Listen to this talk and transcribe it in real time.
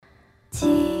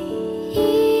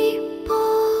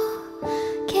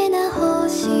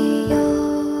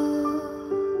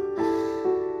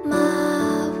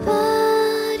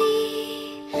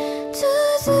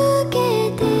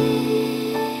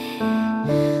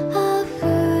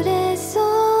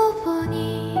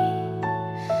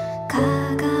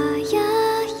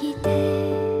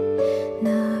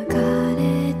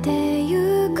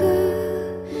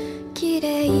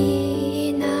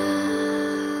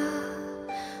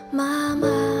ま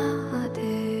まで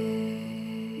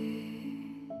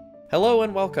Hello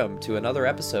and welcome to another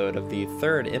episode of the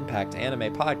Third Impact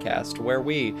Anime Podcast, where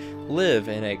we live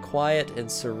in a quiet and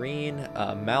serene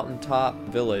mountaintop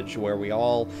village where we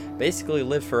all basically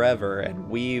live forever and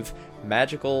weave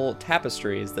magical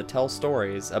tapestries that tell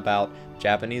stories about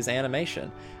Japanese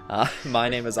animation. My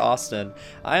name is Austin.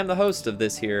 I am the host of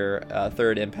this here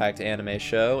Third Impact Anime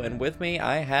show, and with me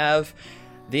I have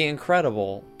the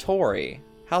incredible Tori.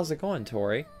 How's it going,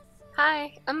 Tori?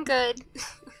 Hi, I'm good.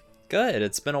 Good.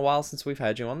 It's been a while since we've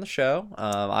had you on the show.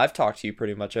 I've talked to you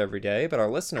pretty much every day, but our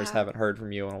listeners haven't heard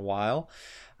from you in a while.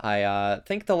 I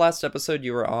think the last episode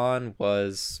you were on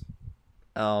was,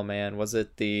 oh man, was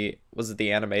it the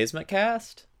Animazement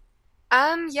cast?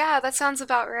 Yeah, that sounds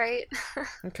about right.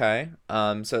 Okay.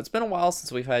 So it's been a while since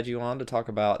we've had you on to talk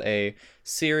about a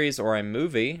series or a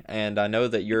movie, and I know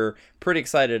that you're pretty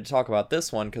excited to talk about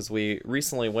this one because we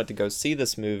recently went to go see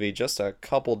this movie just a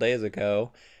couple days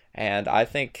ago. And I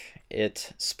think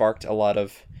it sparked a lot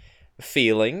of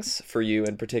feelings for you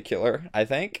in particular, I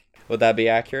think. Would that be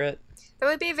accurate? That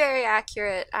would be very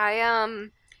accurate. I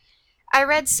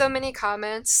read so many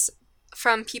comments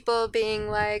from people being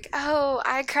like, "Oh,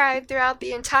 I cried throughout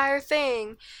the entire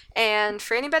thing." And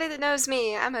for anybody that knows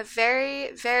me, I'm a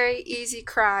very, very easy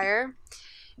crier.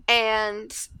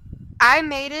 And I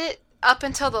made it up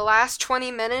until the last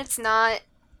 20 minutes not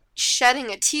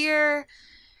shedding a tear.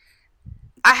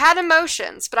 I had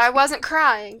emotions, but I wasn't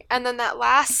crying. And then that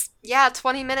last,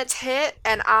 20 minutes hit,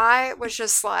 and I was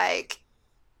just like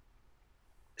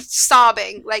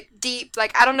sobbing, like deep.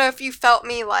 Like, I don't know if you felt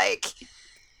me like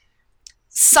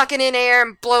sucking in air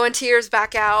and blowing tears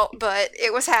back out, but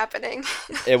it was happening.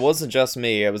 It wasn't just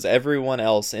me, it was everyone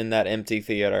else in that empty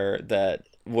theater that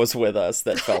was with us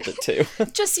that felt it too.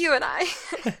 Just you and I.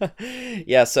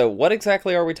 Yeah, so what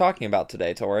exactly are we talking about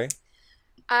today, Tori?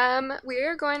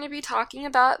 We're going to be talking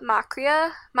about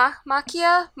Maquia,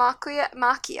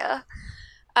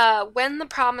 When the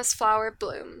Promised Flower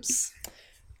Blooms.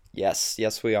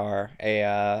 Yes, we are.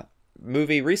 A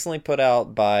movie recently put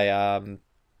out by,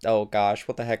 oh gosh,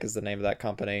 what the heck is the name of that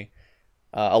company?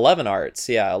 11 Arts,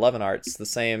 yeah, 11 Arts, the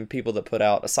same people that put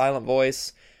out A Silent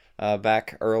Voice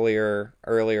back earlier,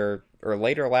 or later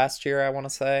last year, I want to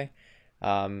say.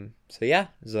 So yeah,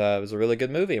 it was a really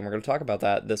good movie, and we're going to talk about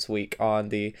that this week on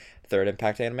the Third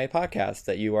Impact Anime Podcast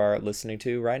that you are listening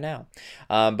to right now.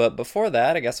 But before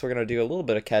that, I guess we're going to do a little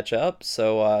bit of catch up.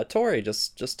 So, Tori,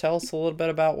 just tell us a little bit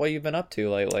about what you've been up to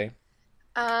lately.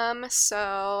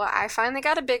 So I finally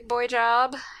got a big boy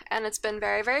job, and it's been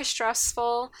very, very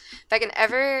stressful. If I can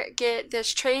ever get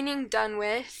this training done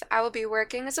with, I will be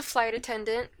working as a flight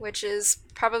attendant, which is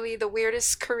probably the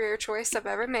weirdest career choice I've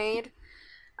ever made.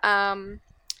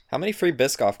 How many free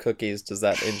Biscoff cookies does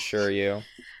that ensure you?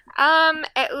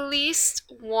 At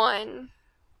least one.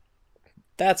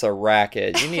 That's a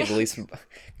racket. You need at least...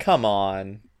 Come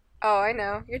on. Oh, I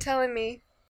know. You're telling me.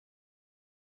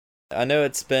 I know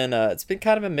it's been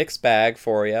kind of a mixed bag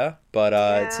for you, but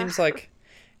Yeah. it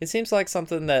seems like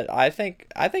something that I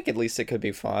think at least it could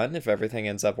be fun if everything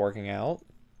ends up working out.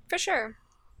 For sure.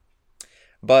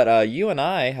 But you and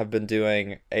I have been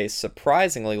doing a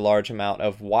surprisingly large amount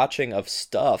of watching of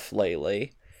stuff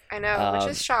lately. I know, which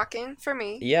is shocking for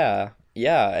me. Yeah.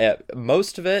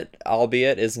 Most of it,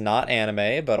 albeit, is not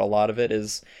anime, but a lot of it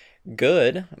is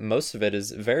good. Most of it is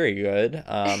very good.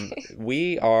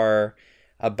 We are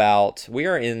almost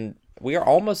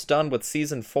done with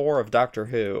season 4 of Doctor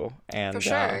Who, and For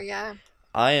sure, yeah.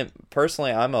 I'm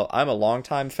a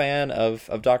longtime fan of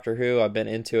Doctor Who. I've been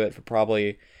into it for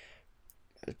probably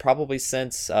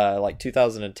since like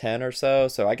 2010 or so.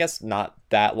 So I guess not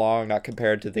that long, not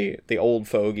compared to the old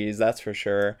fogies, that's for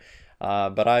sure.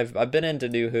 But I've been into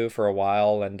New Who for a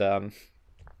while, and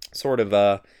sort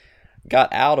of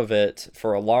got out of it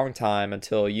for a long time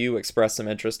until you expressed some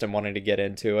interest in wanting to get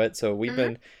into it. So we've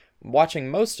been watching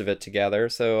most of it together.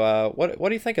 So what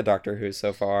do you think of Doctor Who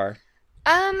so far?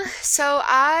 So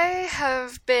I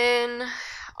have been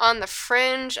on the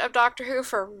fringe of Doctor Who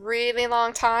for a really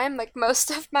long time. Like, most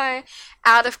of my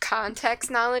out of context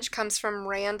knowledge comes from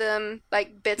random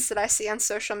like bits that I see on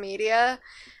social media.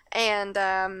 And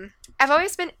I've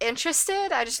always been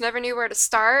interested. I just never knew where to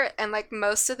start. And like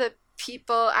most of the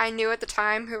people I knew at the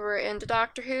time who were into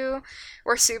Doctor Who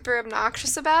were super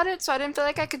obnoxious about it, so I didn't feel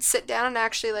like I could sit down and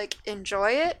actually like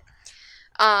enjoy it.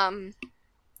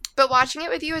 But watching it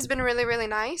with you has been really, really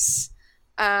nice.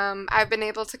 I've been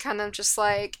able to kind of just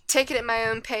like take it at my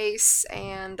own pace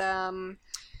and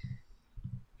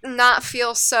not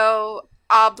feel so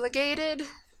obligated,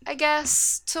 I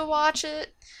guess, to watch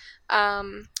it.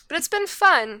 But it's been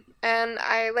fun, and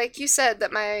I, like you said,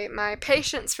 that my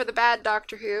patience for the bad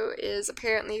Doctor Who is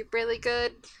apparently really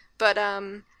good. But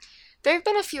there have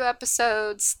been a few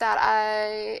episodes that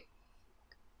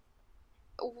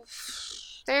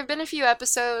there have been a few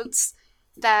episodes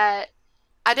that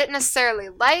I didn't necessarily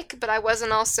like, but I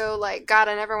wasn't also like, God,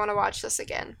 I never want to watch this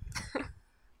again.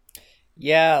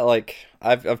 Yeah, like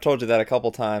I've told you that a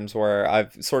couple times where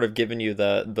I've sort of given you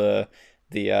the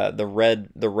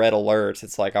red alert.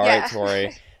 It's like, all right, Yeah.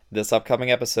 Tori, this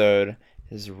upcoming episode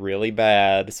is really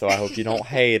bad, so I hope you don't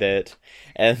hate it.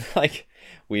 And like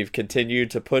we've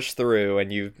continued to push through,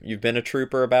 and you've been a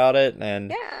trooper about it, and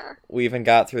Yeah. we even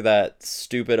got through that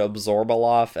stupid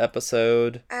Absorbaloff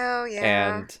episode, Oh,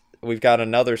 yeah. and we've got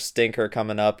another stinker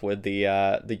coming up with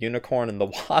the unicorn and the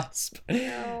wasp.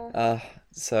 No. Uh,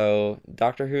 so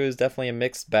Doctor Who is definitely a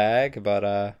mixed bag, but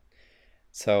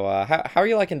how are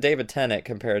you liking David Tennant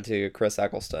compared to Chris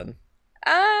Eccleston?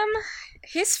 Um,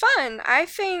 he's fun. I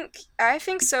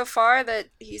think so far that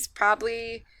he's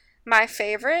probably my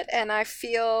favorite, and I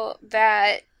feel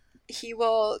that he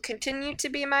will continue to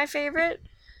be my favorite.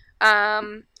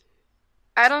 Um,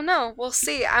 I don't know. We'll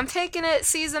see. I'm taking it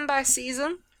season by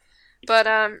season. But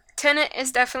Tennant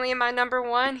is definitely my number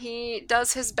one. He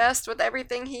does his best with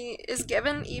everything he is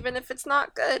given, even if it's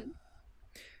not good.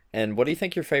 And what do you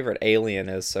think your favorite alien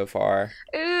is so far?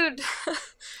 Ood.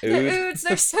 The Ood? Oods,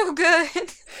 they're so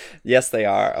good. Yes, they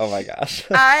are. Oh my gosh.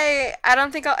 I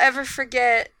don't think I'll ever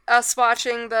forget us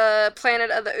watching the Planet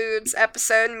of the Oods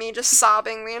episode and me just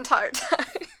sobbing the entire time.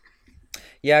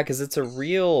 Yeah, because it's a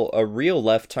real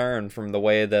left turn from the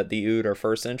way that the Ood are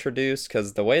first introduced.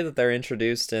 Because the way that they're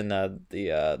introduced in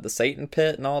the Satan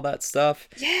pit and all that stuff,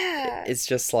 Yeah. it's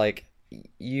just like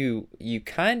you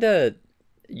kind of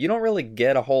you don't really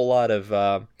get a whole lot of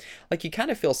like you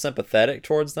kind of feel sympathetic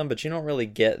towards them, but you don't really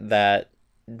get that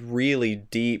really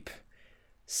deep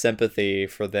sympathy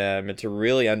for them and to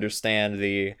really understand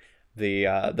the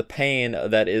pain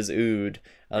that is Ood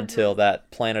Hmm. until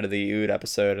that Planet of the Ood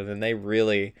episode, and then they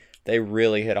really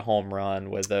hit a home run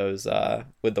with those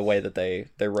with the way that they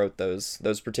wrote those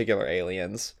particular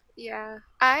aliens. Yeah.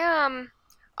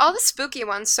 All the spooky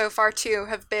ones so far too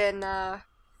have been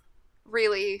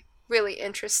really, really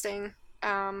interesting.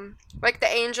 Like the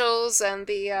angels and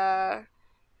the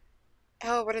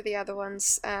oh, what are the other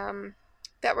ones?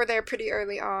 That were there pretty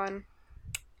early on.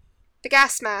 The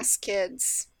gas mask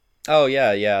kids. Oh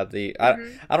yeah, yeah. The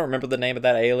Hmm. I don't remember the name of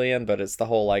that alien, but it's the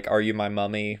whole like "Are you my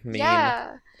mummy?" meme.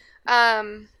 Yeah.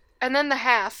 Um, and then the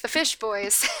half, the fish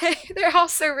boys. They're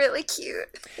also really cute.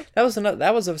 That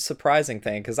was a surprising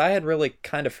thing because I had really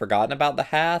kind of forgotten about the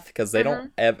Hath because Hmm.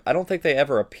 I don't think they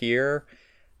ever appear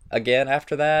again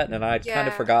after that, and I'd kind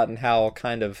of Yeah. forgotten how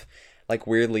kind of like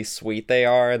weirdly sweet they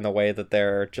are in the way that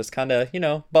they're just kind of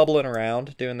bubbling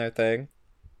around doing their thing.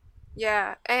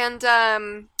 Yeah. And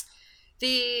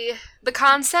the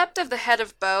concept of the head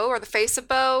of Bo or the face of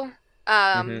Bo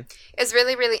Hmm. is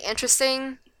really, really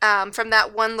interesting. From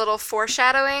that one little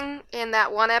foreshadowing in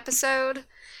that one episode.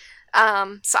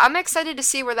 So I'm excited to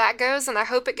see where that goes, and I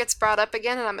hope it gets brought up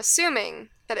again, and I'm assuming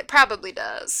that it probably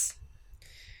does.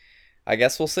 I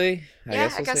guess we'll see. I Yeah,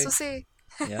 guess I we'll guess see.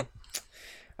 we'll see. Yeah.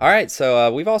 All right,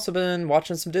 so we've also been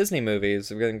watching some Disney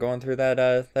movies. We've been going through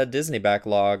that Disney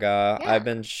backlog. Yeah. I've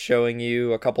been showing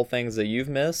you a couple things that you've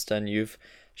missed, and you've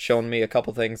shown me a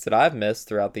couple things that I've missed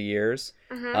throughout the years.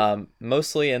 Mhm.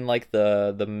 Mostly in like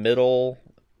the middle,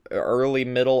 early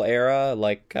middle era.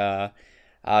 Like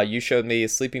you showed me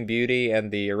Sleeping Beauty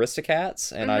and the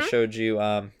Aristocats, and I Mhm. showed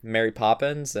you Mary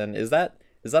Poppins. And is that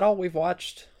all we've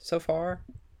watched so far?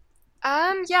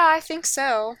 Yeah, I think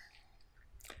so.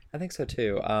 I think so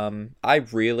too. I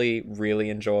really, really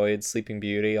enjoyed Sleeping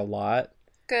Beauty a lot.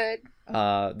 Good.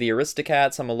 The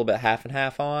Aristocats, I'm a little bit half and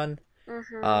half on.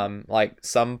 Mhm. Like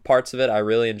some parts of it I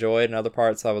really enjoyed, and other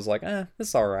parts I was like, this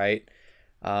is all right.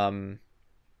 Um,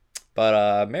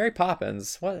 but Mary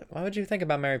Poppins, what would you think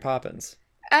about Mary Poppins?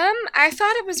 I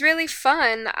thought it was really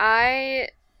fun.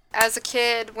 As a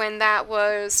kid, when that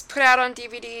was put out on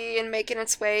DVD and making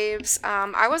its waves,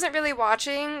 I wasn't really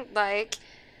watching, like,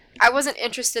 I wasn't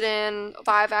interested in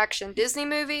live action Disney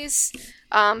movies.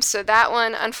 So that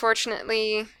one,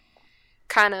 unfortunately,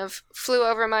 kind of flew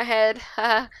over my head.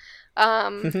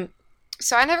 um,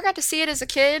 so I never got to see it as a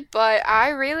kid, but I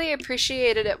really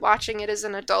appreciated it watching it as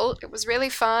an adult. It was really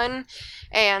fun,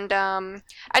 and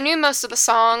I knew most of the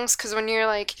songs because when you're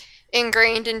like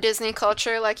ingrained in Disney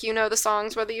culture, like you know the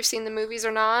songs whether you've seen the movies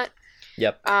or not.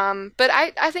 Yep. But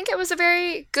I think it was a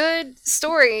very good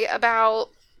story about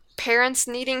parents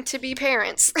needing to be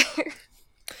parents.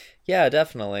 Yeah,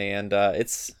 definitely, and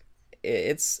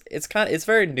it's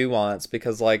very nuanced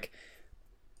because like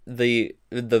the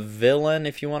villain,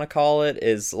 if you want to call it,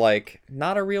 is like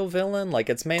not a real villain. Like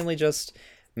it's mainly just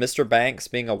Mr. Banks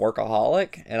being a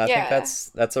workaholic, and I think Yeah,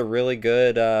 that's a really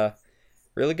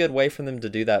good way for them to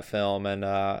do that film. And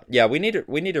yeah, we need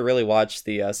to really watch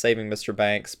the Saving Mr.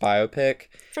 Banks biopic,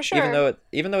 for sure.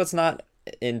 even though it's not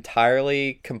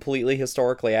entirely completely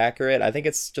historically accurate. I think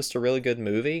it's just a really good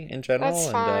movie in That's general,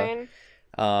 and fine.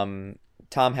 um,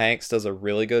 Tom Hanks does a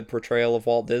really good portrayal of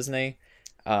Walt Disney.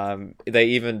 They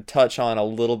even touch on a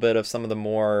little bit of some of the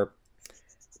more,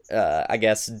 I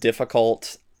guess,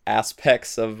 difficult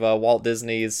aspects of Walt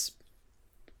Disney's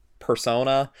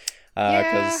persona, Yeah.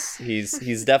 because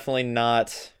he's definitely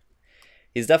not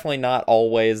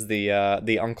always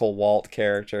the Uncle Walt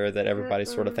character that everybody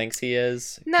sort of Mm-mm. thinks he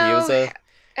is. He was No, a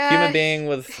human uh, being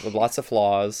with lots of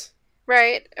flaws.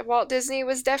 right. Walt Disney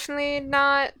was definitely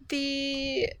not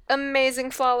the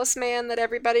amazing, flawless man that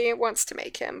everybody wants to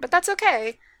make him, but that's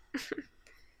okay.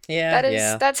 Yeah,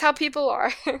 yeah, That's how people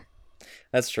are.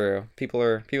 that's true. People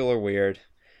are weird.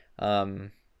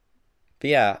 Um, but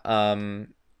yeah,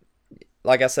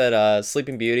 like I said,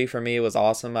 Sleeping Beauty for me was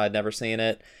awesome. I'd never seen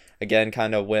it. Again,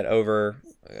 kind of went over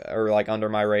or like under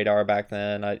my radar back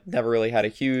then. I never really had a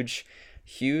huge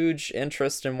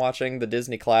interest in watching the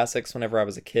Disney classics whenever I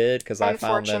was a kid because I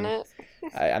found them. Unfortunate.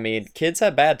 I mean, kids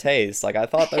have bad taste. Like I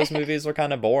thought those movies were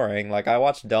kind of boring. Like I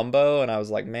watched Dumbo and I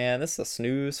was like, man, this is a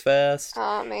snooze fest.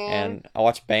 Oh man. And I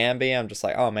watched Bambi. I'm just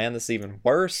like, oh man, this is even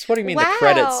worse. What do you mean the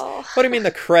credits? Wow. What do you mean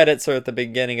the credits are at the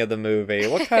beginning of the movie?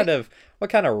 What kind of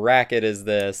racket is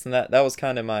this? And that was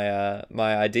kind of my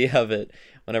idea of it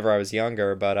whenever I was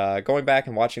younger. But going back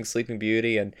and watching Sleeping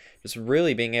Beauty and just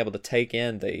really being able to take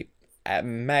in the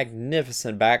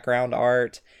magnificent background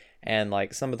art and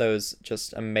like some of those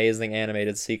just amazing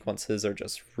animated sequences are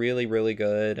just really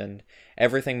good, and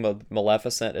everything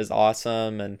Maleficent is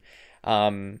awesome. And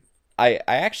um I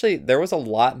actually there was a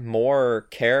lot more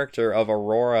character of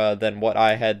Aurora than what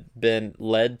I had been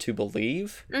led to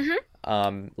believe. Mhm.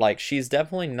 Like she's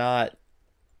definitely not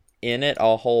in it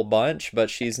a whole bunch, but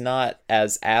she's not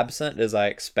as absent as I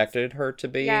expected her to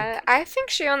be. Yeah, I think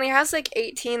she only has like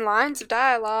 18 lines of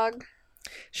dialogue.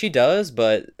 She does,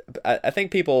 but I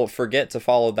think people forget to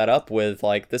follow that up with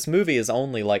like this movie is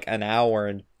only like an hour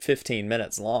and 15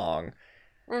 minutes long.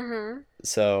 Mhm.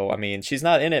 So, I mean, she's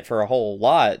not in it for a whole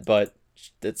lot, but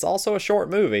it's also a short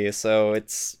movie, so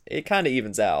it kind of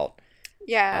evens out.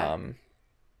 Yeah. Um,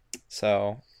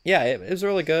 so yeah, it was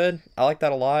really good. I like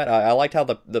that a lot. I liked how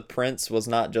the prince was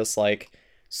not just like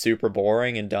super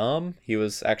boring and dumb. He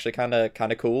was actually kind of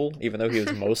cool, even though he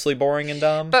was mostly boring and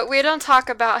dumb. But we don't talk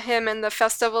about him in the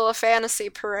Festival of Fantasy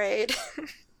parade.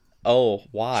 Oh,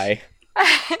 why?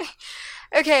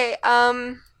 Okay,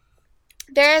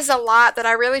 there is a lot that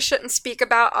I really shouldn't speak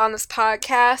about on this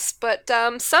podcast, but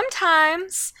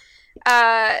sometimes,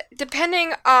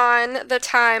 depending on the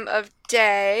time of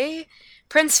day,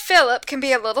 Prince Philip can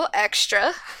be a little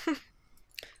extra.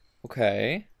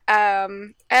 Okay.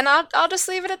 And I'll just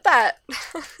leave it at that.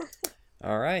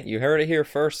 All right, you heard it here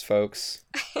first, folks.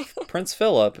 Prince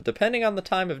Philip, depending on the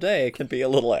time of day, can be a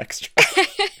little extra.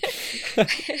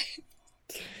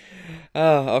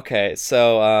 Oh, okay.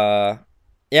 So,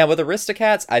 yeah, with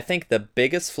Aristocats, I think the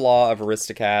biggest flaw of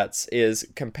Aristocats is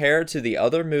compared to the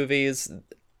other movies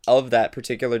of that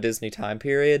particular Disney time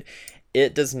period,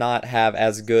 it does not have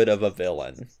as good of a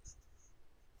villain.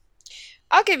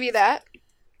 I'll give you that.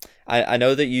 I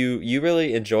know that you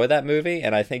really enjoy that movie,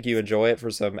 and I think you enjoy it for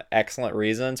some excellent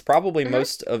reasons. Probably Hmm.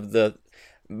 most of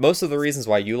the reasons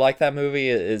why you like that movie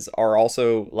is are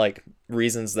also like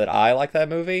reasons that I like that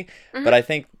movie. But Hmm. I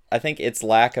think its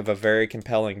lack of a very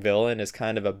compelling villain is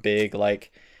kind of a big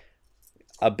like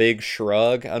a big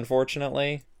shrug,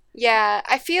 unfortunately. Yeah,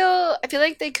 I feel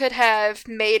like they could have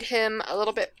made him a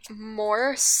little bit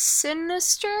more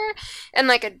sinister in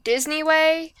like a Disney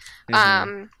way. Mm-hmm.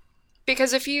 Um,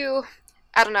 because if you,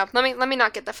 I don't know, let me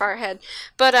not get that far ahead.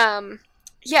 But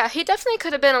yeah, he definitely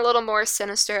could have been a little more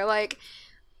sinister. Like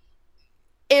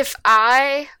if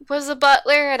I was a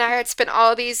butler and I had spent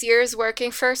all these years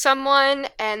working for someone,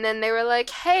 and then they were like,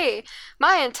 hey,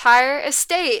 my entire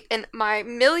estate and my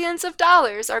millions of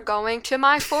dollars are going to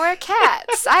my four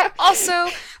cats, I also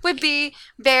would be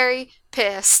very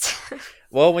pissed.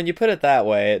 Well, when you put it that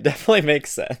way, it definitely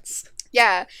makes sense.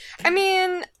 Yeah. I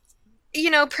mean,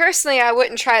 personally, I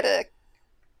wouldn't try to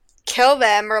kill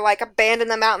them or like abandon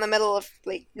them out in the middle of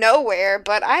like nowhere,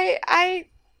 but I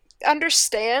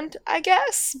understand, I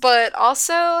guess. But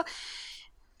also,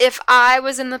 if I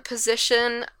was in the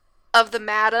position of the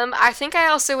madam, I think I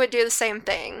also would do the same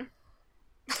thing.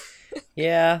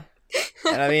 Yeah.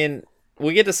 And I mean,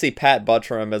 we get to see Pat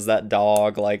Buttram as that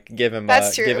dog, like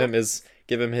That's true. give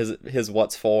him his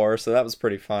what's for. So that was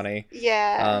pretty funny.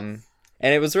 Yeah.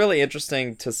 And it was really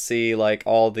interesting to see like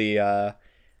all the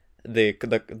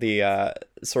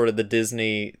sort of the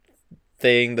Disney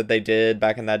thing that they did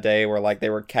back in that day, where like they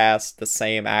would cast the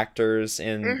same actors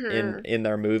Mhm. in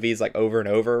their movies like over and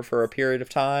over for a period of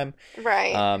time.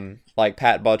 Right. Like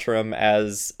Pat Buttram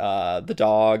as the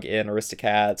dog in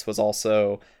Aristocats was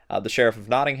also the Sheriff of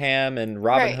Nottingham in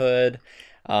Robin Right. Hood.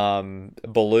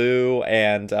 Baloo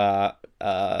and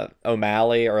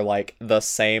O'Malley are like the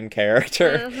same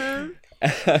character. Mhm.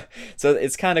 So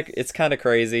it's kind of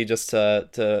crazy just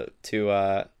to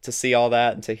see all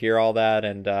that and to hear all that,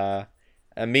 and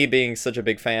me being such a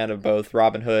big fan of both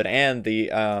Robin Hood and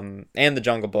the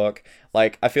Jungle Book.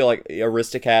 Like I feel like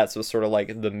Aristocats was sort of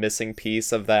like the missing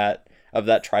piece of that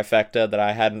trifecta that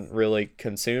I hadn't really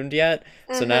consumed yet.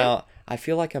 So Mhm. now I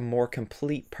feel like a more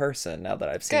complete person now that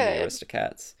I've seen the Good.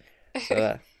 Aristocats.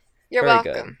 So You're very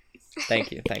good. welcome.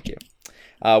 Thank you, thank you.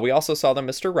 We also saw the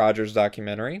Mr. Rogers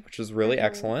documentary, which was really Mhm.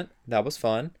 excellent. That was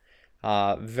fun.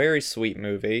 Very sweet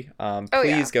movie. Oh yeah.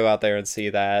 Please go out there and see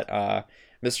that.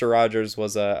 Mr. Rogers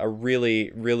was a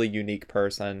really, really unique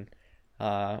person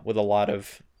with a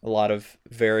lot of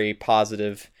very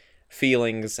positive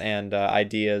feelings and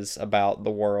ideas about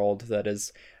the world that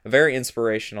is very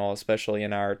inspirational, especially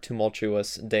in our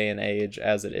tumultuous day and age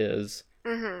as it is.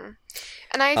 Mhm.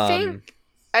 And I Um,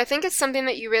 think it's something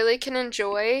that you really can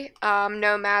enjoy,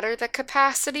 no matter the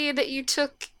capacity that you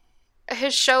took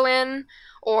his show in,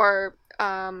 or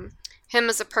him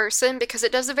as a person, because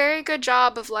it does a very good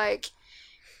job of like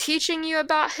teaching you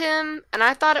about him. And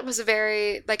I thought it was a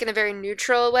very like in a very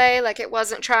neutral way. Like it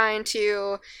wasn't trying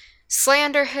to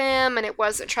slander him, and it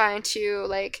wasn't trying to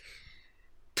like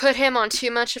put him on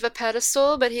too much of a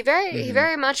pedestal. But he mhm.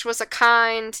 very much was a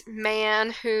kind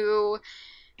man who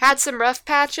had some rough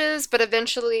patches, but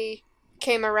eventually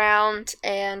came around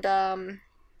and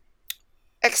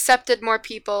accepted more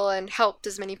people and helped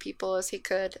as many people as he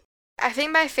could. I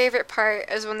think my favorite part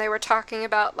is when they were talking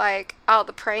about like all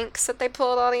the pranks that they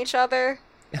pulled on each other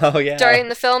Oh yeah, during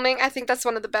the filming. I think that's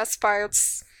one of the best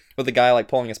parts. with the guy like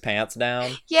pulling his pants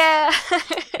down. Yeah,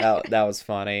 That was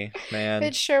funny, it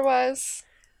man. sure was.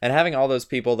 And having all those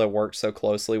people that worked so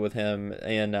closely with him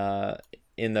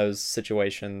in those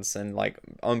situations and like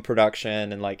on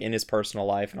production and like in his personal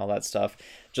life and all that stuff,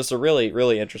 just a really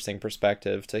really interesting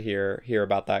perspective to hear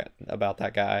about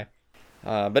that guy.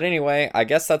 But anyway, I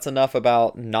guess that's enough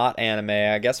about not anime.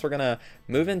 I guess we're gonna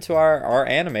move into our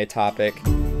anime topic.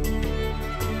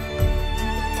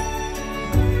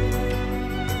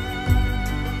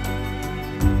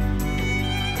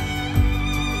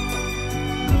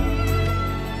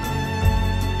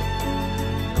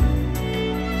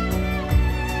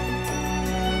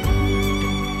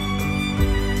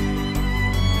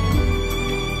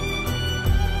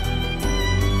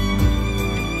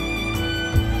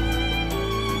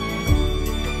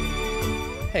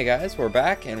 Hey guys, we're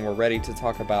back and we're ready to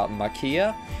talk about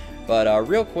Maquia. But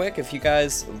real quick, if you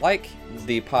guys like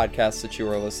the podcast that you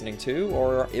are listening to,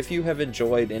 or if you have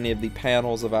enjoyed any of the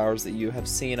panels of ours that you have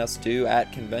seen us do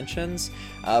at conventions,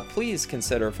 please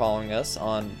consider following us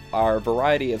on our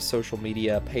variety of social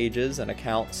media pages and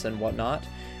accounts and whatnot.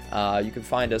 You can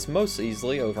find us most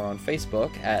easily over on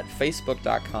Facebook at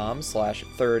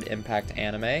facebook.com/Third Impact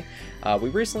Anime. We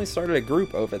recently started a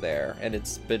group over there, and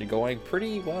it's been going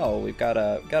pretty well. We've got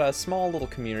a small little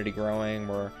community growing.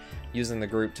 We're using the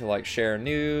group to like share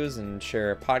news and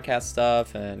share podcast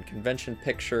stuff and convention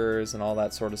pictures and all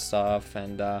that sort of stuff.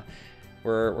 And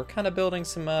we're kind of building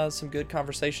some good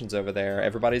conversations over there.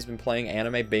 Everybody's been playing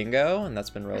Anime Bingo, and that's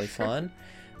been really fun.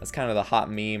 That's kind of the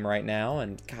hot meme right now,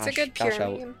 and It's a good pure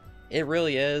meme. it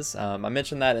really is. I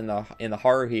mentioned that in the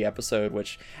Haruhi episode,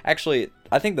 which actually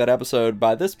I think that episode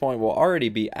by this point will already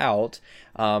be out.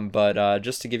 But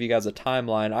just to give you guys a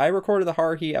timeline, I recorded the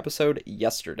Haruhi episode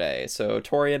yesterday, so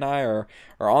Tori and I are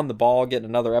on the ball getting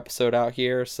another episode out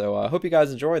here. So I hope you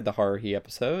guys enjoyed the Haruhi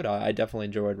episode. I definitely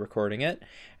enjoyed recording it,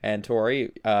 and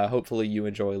Tori, hopefully you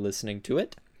enjoy listening to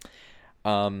it.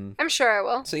 I'm sure I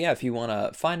will. So yeah, if you want to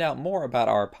find out more about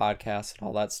our podcast and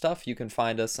all that stuff, you can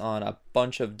find us on a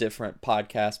bunch of different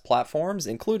podcast platforms,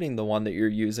 including the one that you're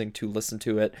using to listen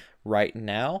to it right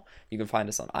now. You can find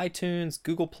us on iTunes,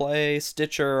 Google Play,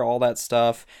 Stitcher, all that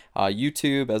stuff,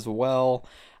 YouTube as well.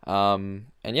 And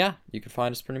yeah, you can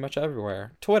find us pretty much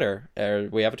everywhere. Twitter,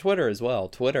 we have a Twitter as well.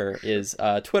 Twitter is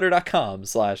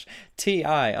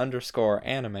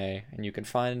twitter.com/TI_anime, and you can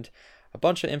find a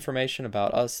bunch of information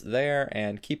about us there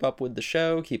and keep up with the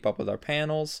show, keep up with our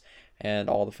panels, and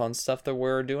all the fun stuff that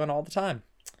we're doing all the time.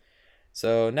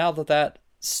 So now that that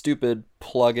stupid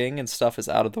plugging and stuff is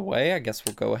out of the way, I guess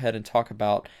we'll go ahead and talk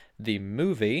about the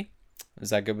movie.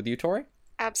 Is that good with you, Tori?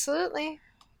 Absolutely.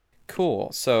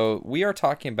 Cool. So we are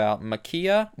talking about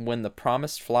Makia When the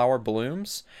Promised Flower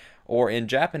Blooms, or in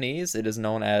Japanese, it is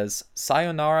known as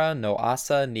Sayonara no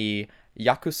Asa ni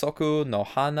Yakusoku no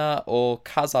Hana o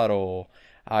Kazaro.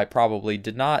 I probably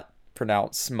did not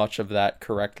pronounce much of that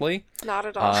correctly. Not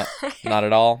at all. Not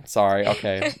at all. Sorry.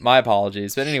 Okay. My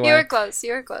apologies. But anyway. You were close.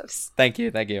 You were close. Thank you.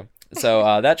 Thank you.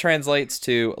 So that translates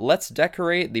to "Let's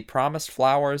decorate the promised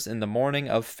flowers in the morning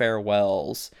of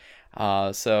farewells."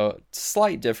 So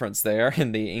slight difference there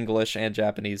in the English and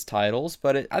Japanese titles,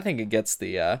 but I think it gets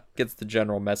the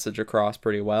general message across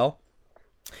pretty well.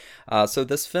 So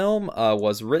this film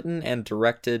was written and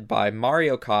directed by Mari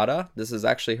Okada. This is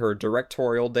actually her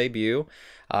directorial debut.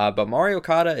 But Mari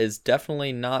Okada is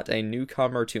definitely not a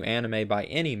newcomer to anime by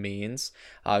any means.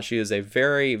 She is a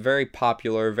very, very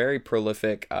popular, very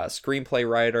prolific screenplay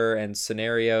writer and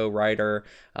scenario writer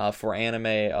for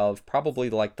anime of probably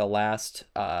like the last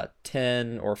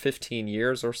 10 or 15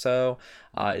 years or so.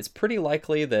 It's pretty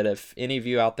likely that if any of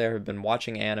you out there have been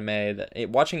watching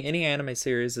watching any anime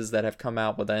series that have come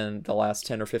out within the last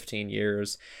 10 or 15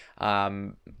 years,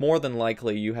 more than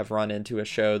likely you have run into a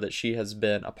show that she has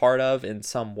been a part of in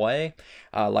some way.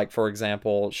 Like, for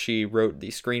example, she wrote the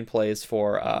screenplays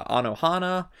for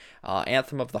Anohana,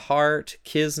 Anthem of the Heart,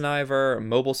 Kiznaiver,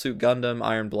 Mobile Suit Gundam,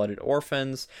 Iron-Blooded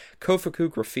Orphans,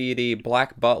 Kofuku Graffiti,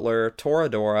 Black Butler,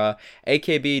 Toradora,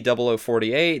 AKB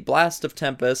 0048, Blast of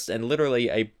Tempest, and literally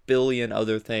a billion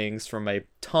other things from a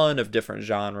ton of different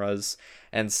genres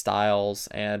and styles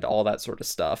and all that sort of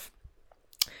stuff.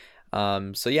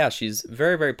 So yeah, she's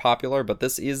very, very popular, but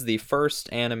this is the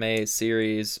first anime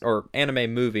series, or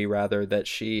anime movie rather, that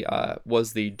she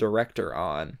was the director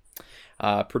on.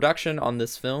 Production on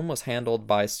this film was handled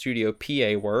by Studio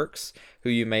PA Works, who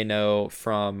you may know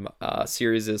from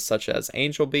series such as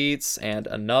Angel Beats and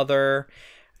Another,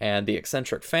 and The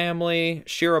Eccentric Family,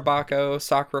 Shirobako,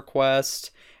 Sakura Quest,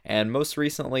 and most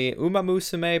recently Uma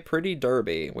Musume Pretty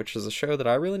Derby, which is a show that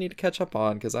I really need to catch up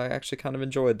on because I actually kind of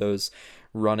enjoyed those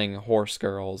running horse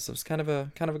girls. It was kind of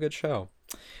a good show.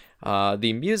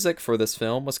 The music for this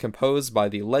film was composed by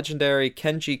the legendary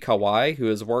Kenji Kawai, who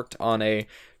has worked on a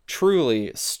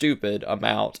truly stupid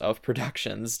amount of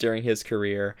productions during his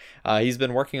career. He's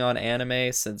been working on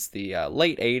anime since the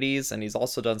late 80s, and he's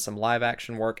also done some live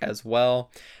action work as well.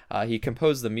 He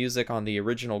composed the music on the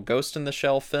original Ghost in the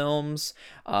Shell films.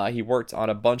 He worked on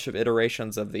a bunch of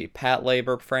iterations of the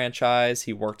Patlabor franchise.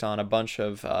 He worked on a bunch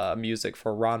of music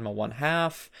for Ranma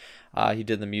 1/2. He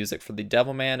did the music for the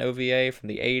Devilman OVA from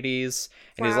the 80s,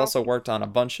 and he's also worked on a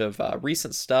bunch of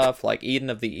recent stuff like Eden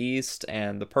of the East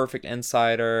and The Perfect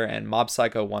Insider and Mob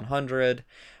Psycho 100.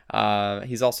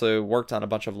 He's also worked on a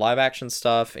bunch of live action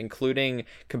stuff, including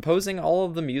composing all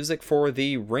of the music for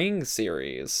the Ring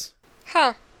series.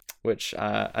 Huh. Which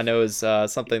I know is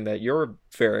something that you're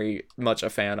very much a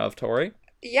fan of, Tori.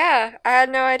 Yeah, I had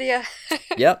no idea.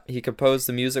 Yep, he composed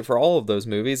the music for all of those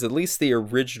movies, at least the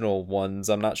original ones.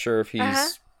 I'm not sure if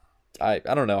he's... I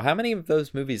don't know. How many of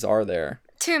those movies are there?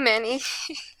 Too many.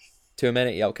 Too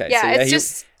many? Okay. Yeah,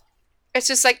 so, it's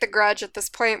just like The Grudge at this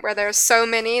point where there's so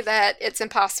many that it's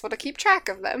impossible to keep track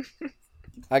of them.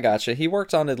 I gotcha. He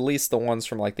worked on at least the ones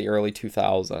from like the early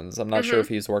 2000s. I'm not sure if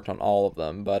he's worked on all of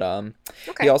them, but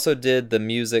he also did the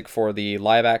music for the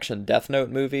live action Death Note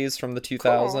movies from the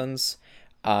 2000s.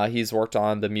 Cool. He's worked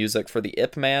on the music for the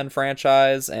Ip Man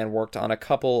franchise and worked on a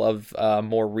couple of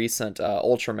more recent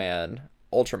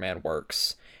Ultraman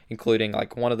works, including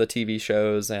like one of the TV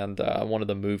shows and one of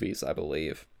the movies, I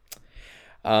believe.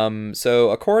 So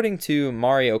according to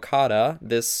Mari Okada,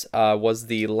 this was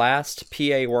the last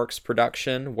PA Works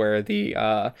production where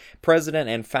the president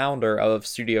and founder of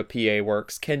Studio PA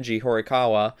Works, Kenji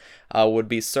Horikawa, would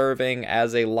be serving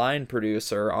as a line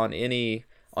producer on any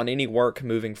work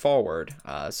moving forward.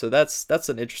 So that's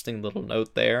an interesting little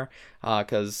note there,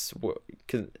 because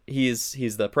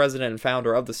he's the president and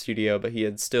founder of the studio, but he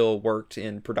had still worked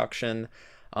in production,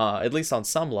 at least on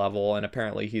some level, and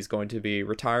apparently he's going to be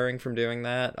retiring from doing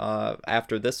that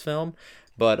after this film.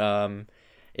 But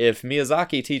if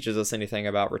Miyazaki teaches us anything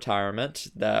about retirement,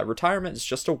 that retirement is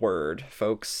just a word,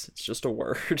 folks. It's just a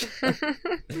word.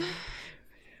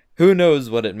 Who knows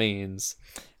what it means?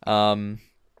 So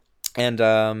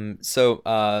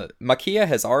Makia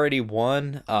has already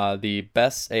won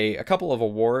a couple of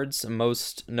awards,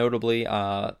 most notably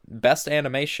Best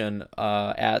Animation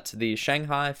at the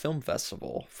Shanghai Film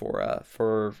Festival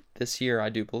for this year, I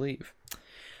do believe.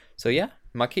 So yeah,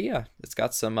 Maquia. It's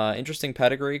got some interesting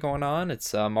pedigree going on.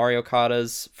 It's Mario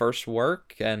Kata's first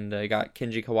work, and got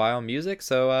Kenji Kawai on music.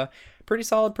 So pretty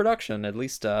solid production, at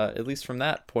least from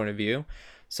that point of view.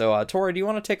 So Tori, do you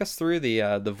want to take us through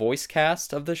the voice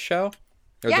cast of this show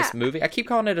or Yeah. this movie? I keep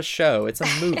calling it a show. It's a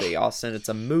movie, Austin. It's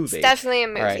a movie. It's definitely a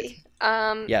All right.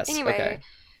 movie. Yes. Anyway, Okay.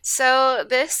 so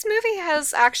this movie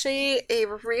has actually a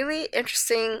really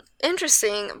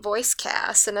interesting voice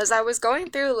cast, and as I was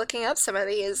going through looking up some of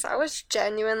these, I was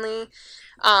genuinely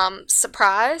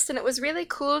surprised, and it was really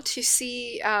cool to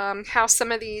see how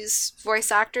some of these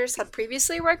voice actors had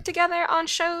previously worked together on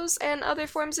shows and other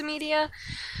forms of media.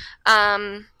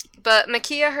 But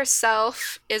Makia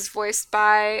herself is voiced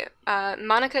by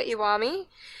Monica Iwami,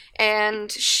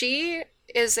 and she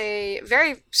is a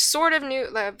very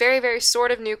very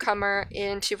sort of newcomer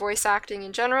into voice acting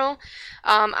in general.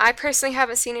 I personally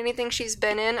haven't seen anything she's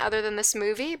been in other than this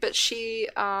movie, but she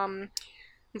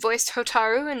voiced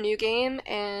Hotaru in New Game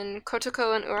and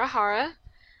Kotoko in Urahara.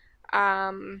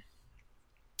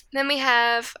 Then we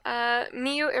have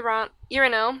Miyu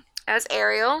Irano as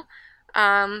Ariel.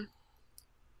 And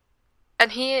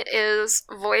he is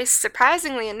voiced,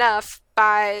 surprisingly enough,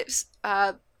 by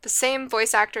the same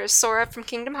voice actor as Sora from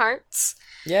Kingdom Hearts,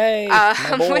 Yay,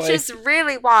 my boy. which is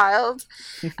really wild.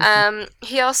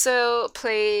 He also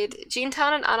played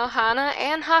Jintan in Anohana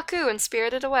and Haku in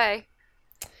Spirited Away.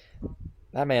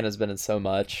 That man has been in so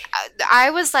much.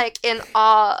 I was like in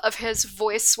awe of his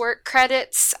voice work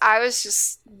credits. I was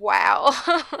just wow.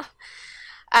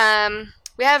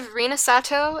 We have Rina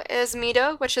Sato as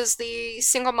Mido, which is the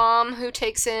single mom who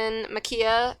takes in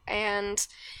Makia and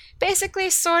basically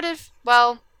sort of,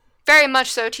 well, very much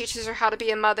so teaches her how to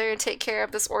be a mother and take care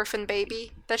of this orphan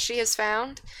baby that she has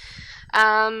found.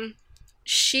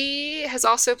 She has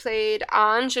also played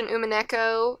Ange in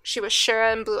Umineko. She was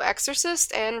Shura in Blue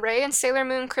Exorcist and Rei in Sailor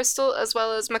Moon Crystal, as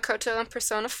well as Makoto in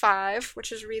Persona 5,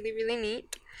 which is really, really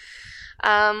neat.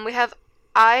 We have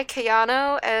Ai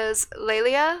Kayano as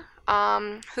Lelia,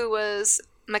 who was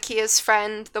Makia's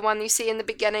friend, the one you see in the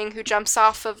beginning who jumps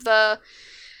off of the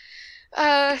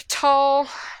tall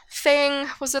thing.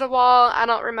 Was it a wall? I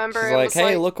don't remember. She's It like, was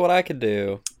hey, look what I can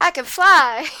do. I can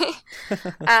fly.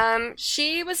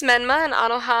 She was Menma in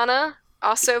Anohana,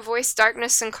 also voiced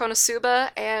Darkness in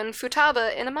Konosuba, and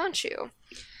Futaba in Amanchu.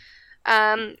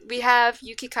 We have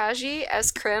Yuki Kaji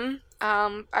as Krim.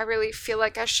 I really feel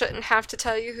like I shouldn't have to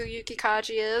tell you who Yuki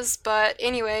Kaji is, but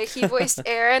anyway, he voiced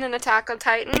Eren in Attack on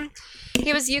Titan.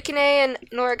 He was Yukine in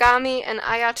Noragami and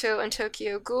Ayato in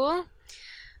Tokyo Ghoul.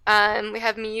 We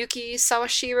have Miyuki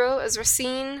Sawashiro as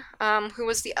Racine, who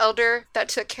was the elder that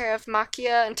took care of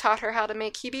Makia and taught her how to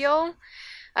make hibiol.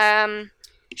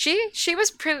 She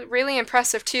was really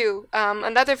impressive too.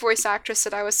 Another voice actress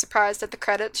that I was surprised at the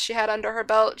credits she had under her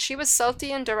belt. She was Sulti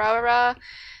in Darawara,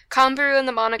 Kanburu in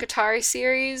the Monogatari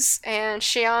series, and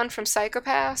Shion from Psycho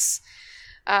Pass.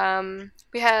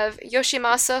 We have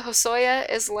Yoshimasa Hosoya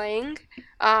as Lang,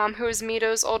 who is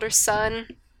Mido's older son,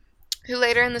 who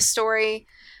later in the story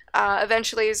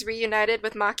eventually is reunited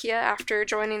with Makia after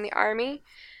joining the army.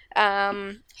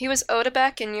 He was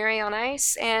Odabek in Yuri on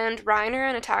Ice and Reiner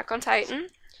in Attack on Titan.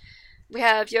 We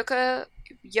have Yoko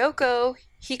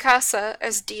Hikasa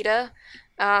as Dita,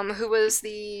 who was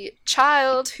the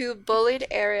child who bullied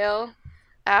Ariel,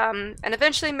 and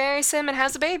eventually marries him and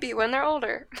has a baby when they're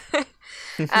older.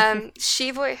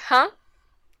 Huh?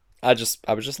 I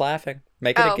was just laughing,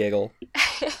 making a giggle.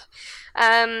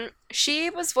 She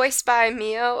was voiced by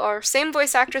Mio, or same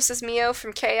voice actress as Mio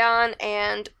from K-On!,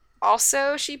 and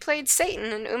also she played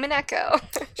Satan in Umineko.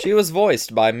 She was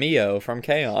voiced by Mio from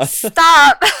K-On!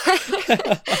 Stop!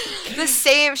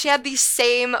 She had the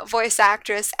same voice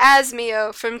actress as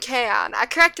Mio from K-On! I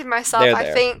corrected myself, There.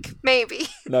 I think, maybe.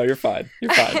 No, you're fine.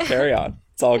 You're fine. Carry on.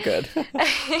 It's all good.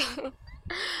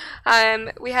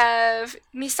 We have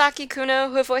Misaki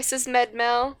Kuno, who voices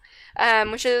Medmel,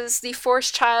 which is the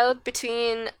forced child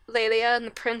between Lelia and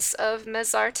the Prince of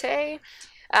Mezarte,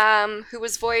 who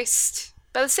was voiced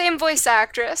by the same voice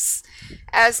actress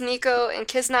as Nico in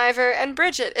Kisniver and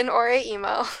Bridget in Ore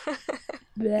Emo.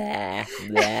 Blah,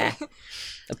 blah.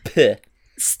 Puh.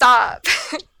 Stop.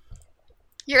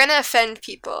 You're gonna offend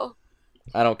people.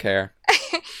 I don't care.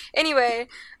 Anyway,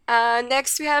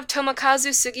 next we have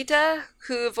Tomokazu Sugita,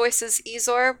 who voices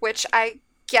Izor, which I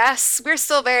guess we're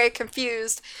still very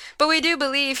confused, but we do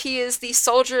believe he is the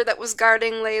soldier that was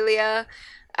guarding Lelia.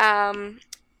 And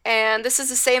this is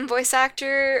the same voice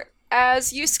actor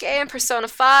as Yusuke in Persona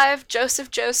 5,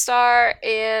 Joseph Joestar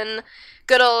in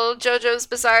good old JoJo's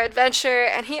Bizarre Adventure,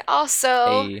 and he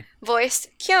also voiced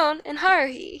Kyon in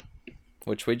Haruhi.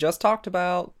 Which we just talked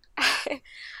about.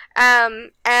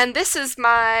 And this is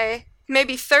my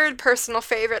maybe third personal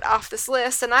favorite off this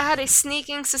list, and I had a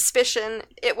sneaking suspicion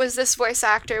it was this voice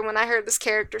actor when I heard this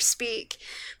character speak.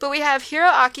 But we have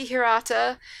Hiroaki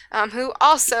Hirata, who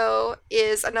also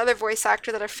is another voice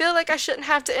actor that I feel like I shouldn't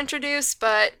have to introduce,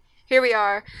 but here we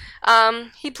are.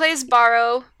 He plays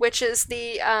Baro, which is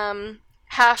the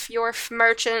half Yorf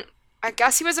merchant. I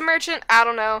guess he was a merchant, I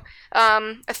don't know.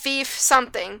 A thief,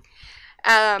 something.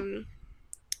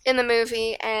 In the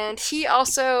movie, and he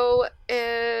also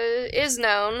is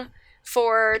known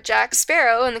for Jack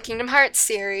Sparrow in the Kingdom Hearts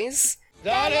series.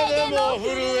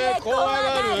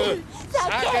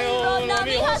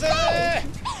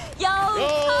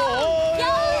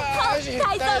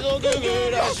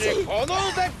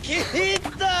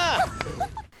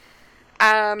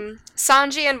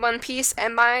 Sanji in One Piece,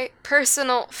 and my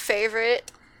personal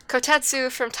favorite, Kotetsu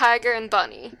from Tiger and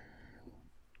Bunny.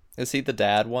 Is he the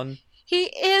dad one? He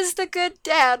is the good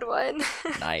dad one.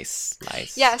 Nice.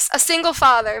 Yes, a single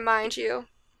father, mind you.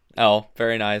 Oh,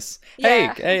 very nice.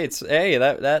 Yeah. Hey,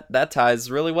 that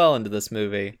ties really well into this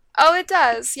movie. Oh, it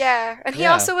does, yeah. And he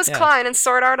also was Klein in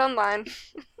Sword Art Online.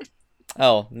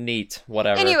 Oh, neat.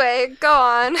 Whatever. Anyway, go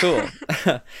on. Cool.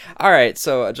 All right,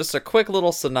 so just a quick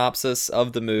little synopsis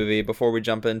of the movie before we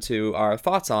jump into our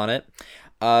thoughts on it.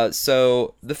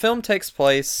 So the film takes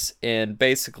place in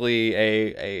basically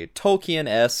a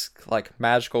Tolkien-esque, like,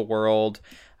 magical world,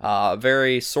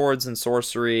 very swords and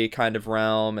sorcery kind of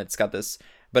realm. It's got this,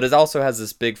 but it also has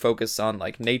this big focus on,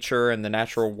 like, nature and the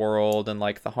natural world and,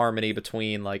 like, the harmony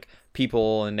between, like,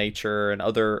 people and nature and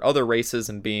other races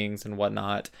and beings and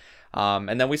whatnot.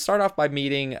 And then we start off by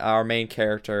meeting our main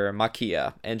character,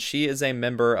 Makia, and she is a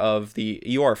member of the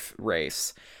Yorf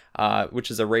race. Which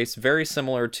is a race very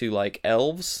similar to, like,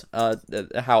 elves,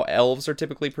 how elves are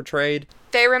typically portrayed.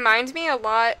 They remind me a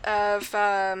lot of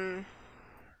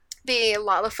the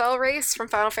Lalafell race from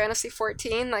Final Fantasy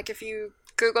XIV. Like, if you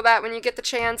Google that when you get the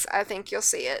chance, I think you'll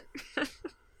see it.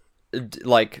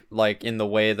 like in the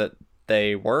way that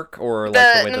they work, or like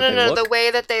the way that they look? The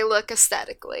way that they look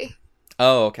aesthetically.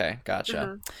 Oh, okay,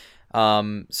 gotcha.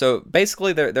 Mm-hmm. So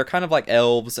basically they're kind of like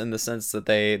elves in the sense that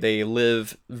they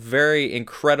live very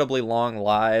incredibly long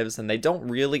lives, and they don't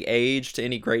really age to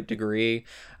any great degree.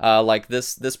 Like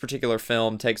this particular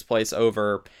film takes place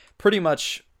over pretty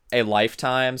much a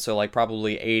lifetime, so like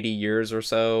probably 80 years or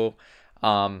so.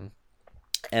 And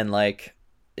like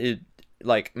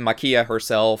Makia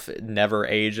herself never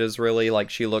ages really. Like,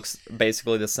 she looks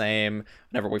basically the same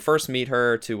whenever we first meet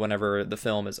her to whenever the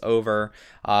film is over.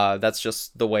 That's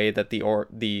just the way that the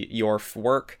Yorf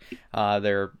work.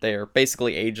 They're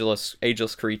basically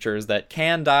ageless creatures that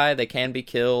can die. They can be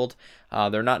killed.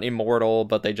 They're not immortal,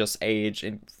 but they just age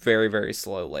very, very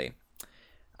slowly.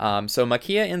 So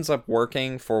Makia ends up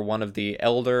working for one of the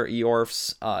elder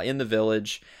Yorfs in the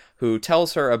village, who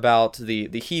tells her about the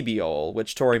Hibiol,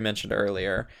 which Tori mentioned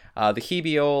earlier. The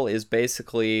Hibiol is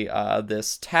basically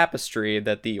this tapestry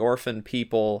that the orphan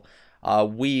people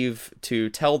weave to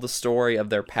tell the story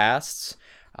of their pasts.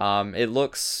 It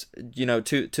looks,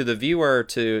 to the viewer,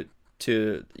 to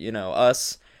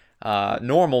us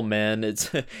normal men,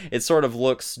 it sort of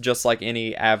looks just like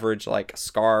any average, like,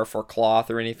 scarf or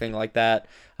cloth or anything like that.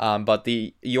 But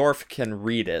the Yorf can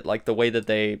read it, like the way that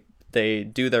they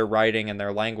do their writing and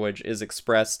their language is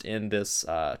expressed in this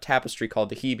tapestry called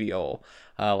the Hibiol.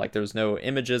 Like, there's no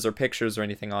images or pictures or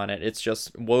anything on it. It's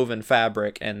just woven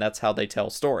fabric, and that's how they tell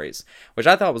stories, which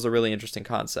I thought was a really interesting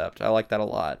concept. I like that a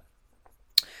lot.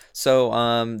 So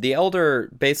the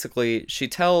elder, basically, she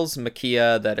tells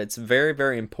Makia that it's very,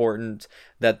 very important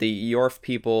that the Yorf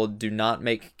people do not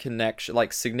make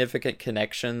significant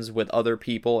connections with other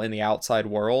people in the outside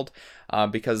world,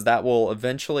 because that will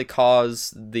eventually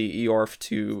cause the Yorf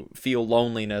to feel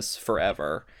loneliness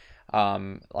forever.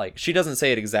 Like, she doesn't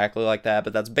say it exactly like that,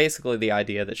 but that's basically the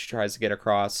idea that she tries to get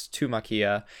across to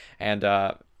Makia, and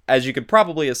as you could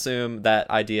probably assume, that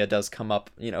idea does come up,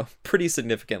 pretty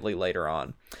significantly later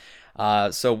on.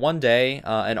 So one day,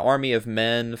 an army of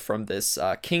men from this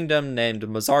kingdom named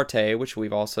Mazarte, which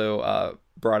we've also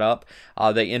brought up,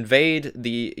 they invade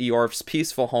the Yorf's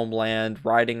peaceful homeland,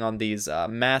 riding on these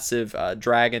massive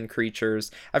dragon creatures.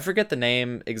 I forget the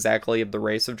name exactly of the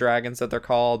race of dragons that they're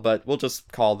called, but we'll just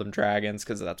call them dragons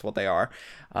because that's what they are.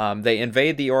 They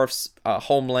invade the Yorf's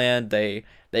homeland. They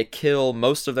kill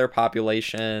most of their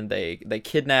population. They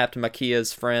kidnapped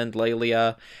Makia's friend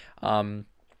Lelia.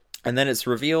 And then it's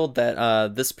revealed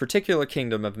that this particular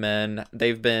kingdom of men,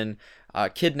 they've been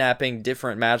kidnapping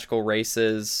different magical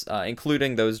races,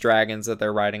 including those dragons that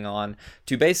they're riding on,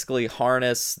 to basically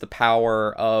harness the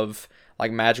power of,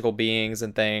 like magical beings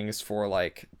and things for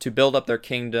like to build up their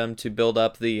kingdom, to build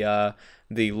up the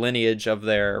lineage of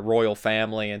their royal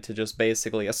family, and to just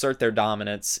basically assert their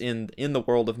dominance in the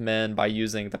world of men by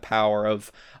using the power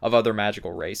of other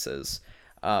magical races.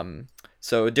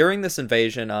 So during this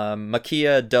invasion,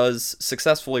 Makia does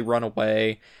successfully run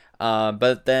away,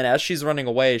 but then as she's running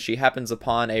away, she happens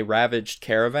upon a ravaged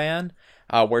caravan,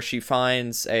 where she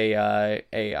finds a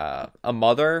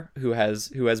mother who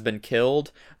has been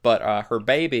killed, but her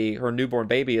newborn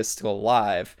baby, is still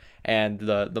alive, and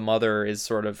the mother is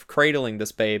sort of cradling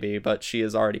this baby, but she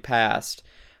has already passed.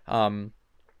 And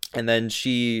then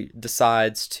she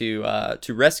decides to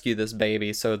rescue this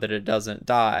baby so that it doesn't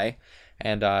die,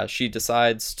 and she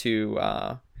decides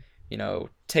to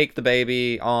take the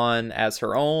baby on as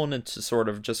her own and to sort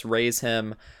of just raise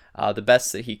him the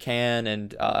best that he can,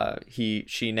 and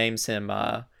she names him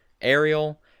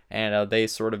Ariel, and they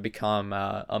sort of become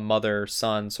a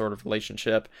mother-son sort of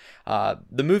relationship.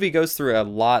 The movie goes through a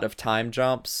lot of time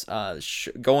jumps,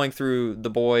 going through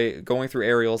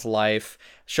Ariel's life,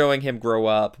 showing him grow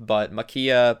up, but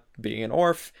Makia, being an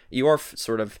Eorf,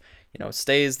 sort of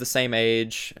stays the same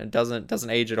age and doesn't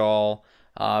age at all.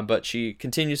 But she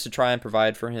continues to try and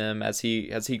provide for him as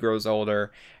he grows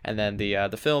older, and then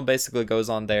the film basically goes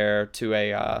on there to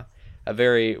a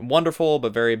very wonderful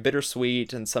but very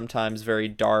bittersweet and sometimes very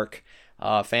dark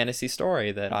fantasy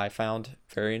story that I found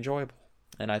very enjoyable,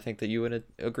 and I think that you would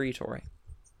agree, Tori.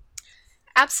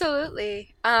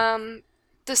 Absolutely.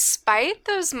 Despite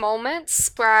those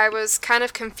moments where I was kind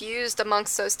of confused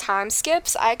amongst those time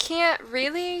skips, I can't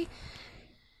really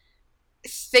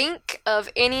think of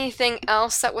anything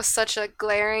else that was such a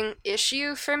glaring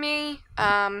issue for me.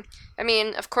 I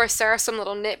mean, of course, there are some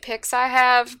little nitpicks I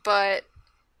have, but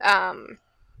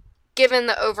given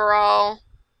the overall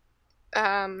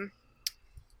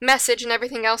message and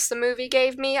everything else the movie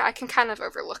gave me, I can kind of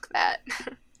overlook that.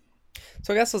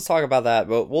 So I guess let's talk about that,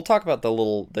 but we'll talk about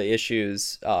the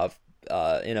issues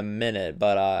in a minute.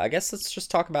 But I guess let's just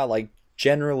talk about like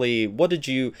generally what did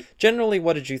you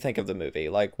think of the movie?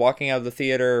 Like walking out of the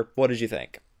theater, what did you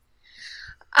think?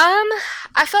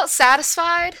 I felt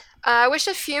satisfied. I wish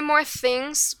a few more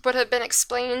things would have been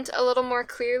explained a little more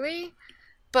clearly,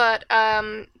 but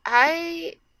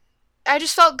I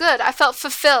just felt good. I felt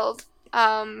fulfilled.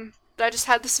 But I just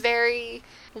had this very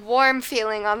warm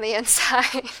feeling on the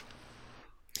inside.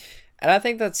 And I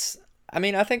think that's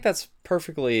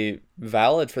perfectly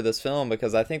valid for this film,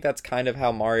 because I think that's kind of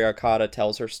how Mari Okada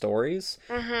tells her stories.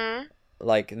 Mm-hmm.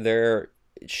 Like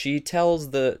she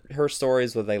tells her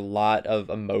stories with a lot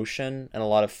of emotion and a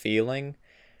lot of feeling.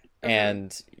 Mm-hmm.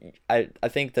 And I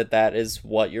think that is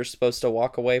what you're supposed to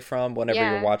walk away from whenever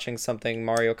you're watching something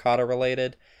Mari Okada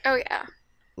related. Oh yeah.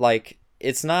 Like,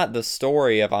 it's not the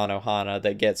story of Anohana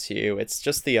that gets you, it's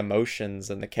just the emotions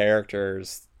and the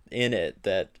characters in it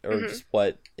that are just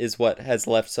what has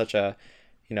left such a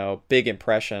big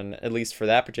impression, at least for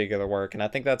that particular work. And I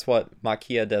think that's what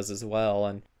Makia does as well.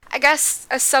 And I guess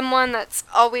as someone that's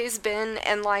always been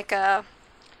in like a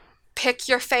pick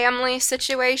your family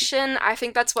situation, I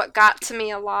think that's what got to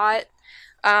me a lot,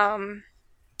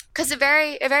 because it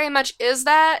very much is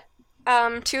that,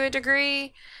 to a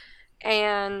degree.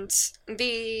 And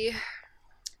the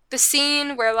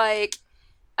scene where like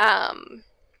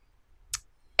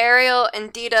Ariel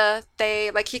and Dita,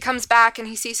 he comes back and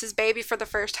he sees his baby for the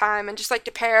first time, and just like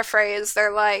to paraphrase,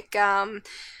 they're like,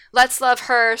 let's love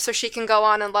her so she can go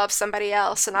on and love somebody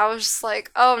else. And I was just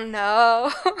like, oh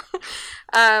no.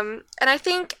 And I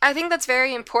think that's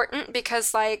very important,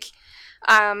 because like,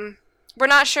 we're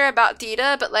not sure about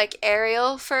Dita, but like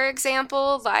Ariel, for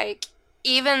example, like,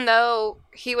 even though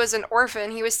he was an orphan,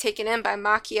 he was taken in by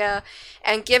Makia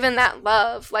and given that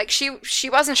love. Like, she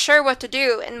wasn't sure what to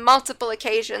do in multiple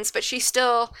occasions, but she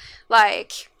still,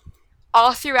 like,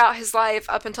 all throughout his life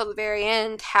up until the very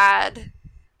end, had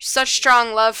such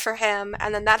strong love for him,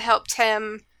 and then that helped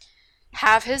him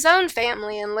have his own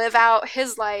family and live out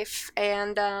his life,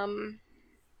 and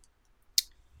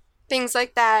things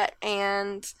like that.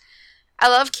 And I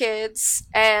love kids,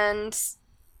 and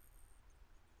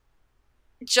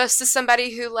just as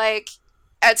somebody who, like,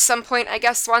 at some point, I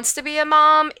guess, wants to be a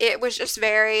mom, it was just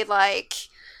very, like,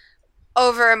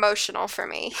 over-emotional for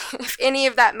me, if any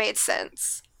of that made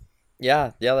sense.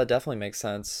 Yeah, that definitely makes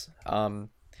sense.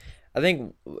 I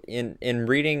think in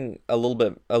reading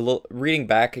reading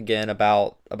back again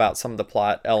about some of the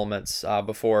plot elements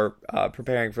before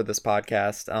preparing for this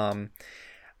podcast,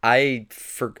 I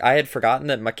had forgotten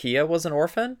that Makia was an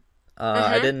orphan.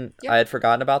 Yep. I had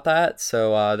forgotten about that,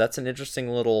 so that's an interesting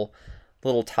little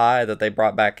tie that they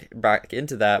brought back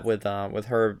into that with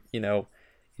her,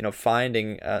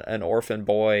 finding an orphan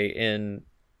boy in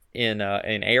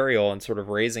Ariel and sort of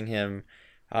raising him,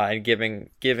 and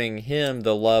giving him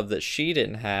the love that she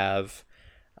didn't have,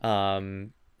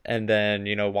 and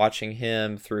then watching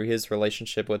him through his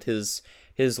relationship with his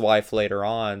wife later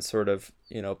on, sort of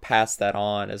pass that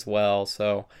on as well.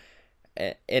 So,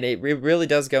 and it really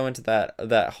does go into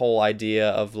that whole idea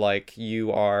of like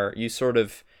you sort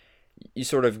of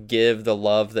give the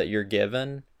love that you're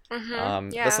given. That's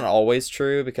Yeah. not always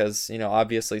true because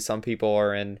obviously some people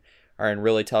are in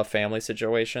really tough family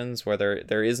situations where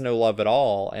there is no love at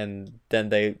all, and then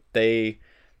they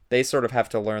sort of have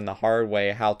to learn the hard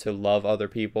way how to love other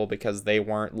people because they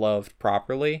weren't loved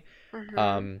properly. Mm-hmm.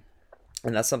 um,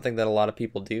 and that's something that a lot of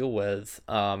people deal with.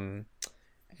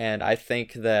 And I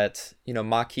think that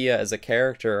Makia as a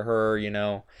character, her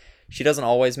she doesn't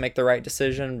always make the right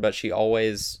decision, but she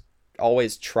always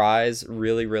tries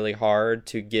really really hard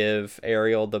to give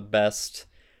Ariel the best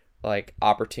like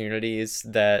opportunities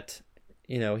that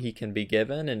he can be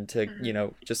given, and to Mm-hmm.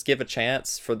 just give a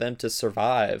chance for them to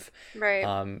survive, Right.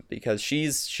 because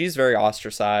she's very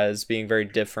ostracized, being very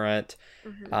different.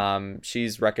 Mm-hmm.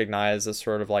 She's recognized as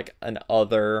sort of like an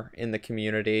other in the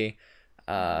community,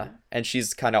 Mm-hmm. and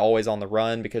she's kind of always on the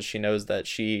run because she knows that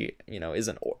she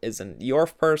isn't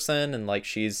Yorf person, and like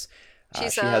She's she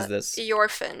has a this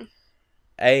orphan.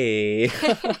 a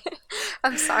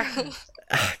I'm sorry.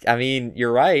 I mean,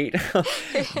 you're right.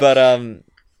 But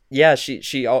yeah,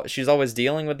 she's always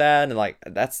dealing with that, and like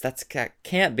that's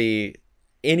can't be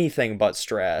anything but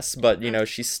stress. But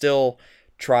she still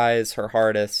tries her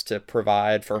hardest to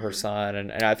provide for her Mm-hmm. son,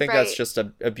 and I think that's Right. just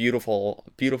a beautiful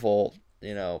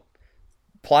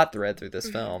plot thread through this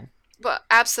Mm-hmm. film. Well,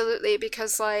 absolutely,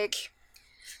 because like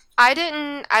I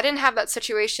didn't have that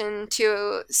situation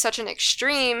to such an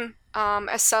extreme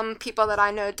as some people that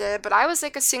I know did, but I was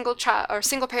like a single child or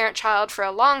single parent child for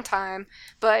a long time.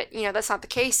 But that's not the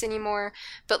case anymore.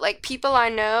 But like people I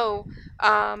know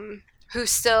who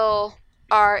still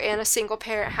are in a single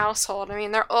parent household. I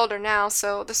mean, they're older now,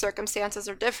 so the circumstances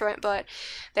are different, but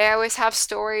they always have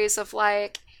stories of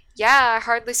like, yeah, I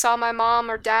hardly saw my mom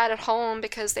or dad at home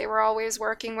because they were always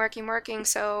working, working, working.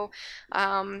 So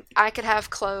I could have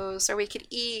clothes, or we could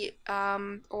eat,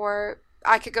 or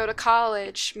I could go to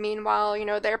college. Meanwhile,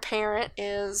 their parent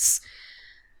is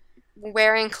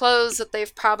wearing clothes that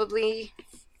they've probably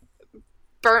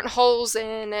burnt holes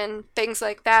in and things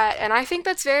like that. And I think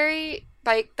that's very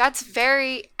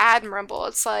admirable.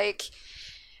 It's like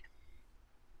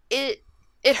it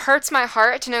it hurts my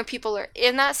heart to know people are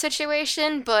in that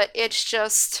situation, but it's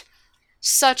just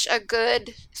such a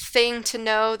good thing to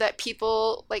know that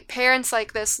people like parents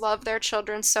like this love their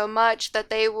children so much that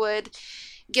they would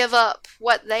give up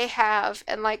what they have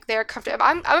and like they're comfortable.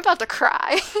 I'm about to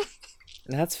cry.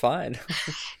 That's fine.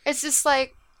 It's just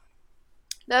like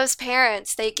those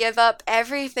parents, they give up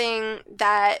everything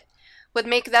that would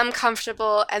make them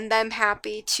comfortable and them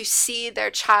happy to see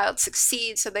their child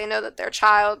succeed so they know that their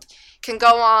child can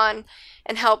go on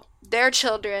and help their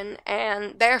children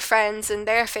and their friends and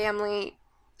their family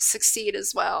succeed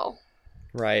as well.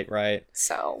 Right, right.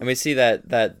 So, And we see that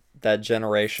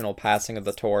generational passing of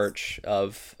the torch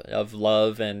of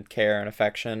love and care and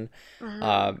affection, mhm,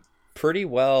 uh, pretty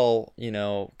well,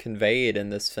 conveyed in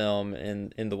this film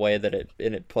in the way that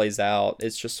it plays out.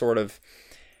 It's just sort of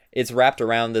it's wrapped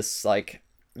around this like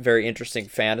very interesting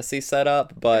fantasy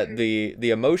setup, but mhm. the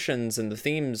emotions and the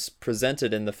themes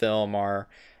presented in the film are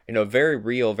very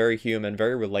real, very human,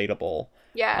 very relatable.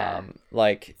 Yeah.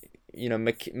 Like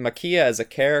Makia as a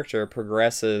character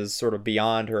progresses sort of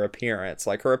beyond her appearance.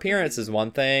 Like her appearance Mhm, is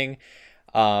one thing,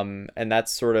 and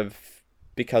that's sort of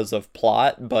because of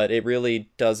plot, but it really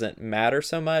doesn't matter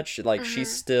so much. Like she mhm.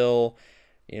 still,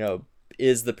 you know,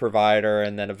 is the provider,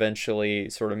 and then eventually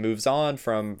sort of moves on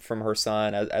from her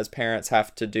son, as parents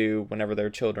have to do whenever their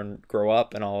children grow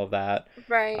up and all of that,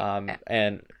 Right.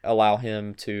 and allow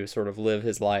him to sort of live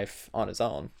his life on his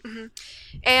own. Mhm.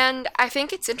 And I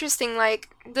think it's interesting, like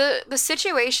the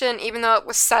situation, even though it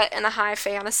was set in a high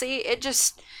fantasy, it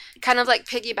just kind of like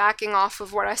piggybacking off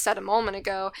of what I said a moment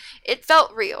ago. It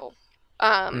felt real,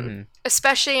 Hmm.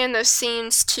 especially in those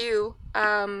scenes too,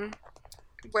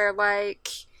 where like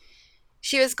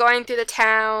she was going through the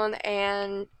town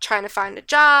and trying to find a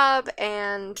job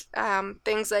and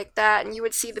things like that, and you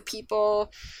would see the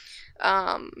people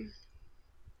um,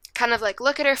 kind of like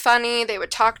look at her funny. They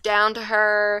would talk down to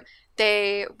her.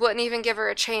 They wouldn't even give her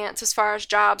a chance as far as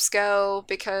jobs go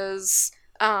because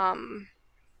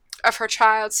of her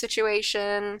child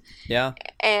situation. Yeah.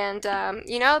 And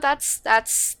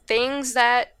that's things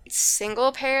that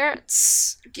single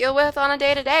parents deal with on a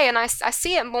day to day. And I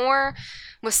see it more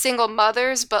with single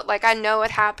mothers, but like I know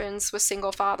it happens with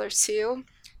single fathers too.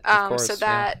 Of So course,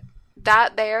 yeah.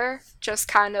 that there just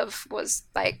kind of was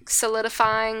like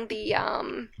solidifying the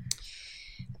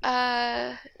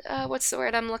uh, what's the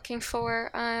word I'm looking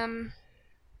for?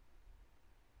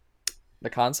 The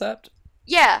concept.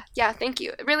 Yeah, yeah, thank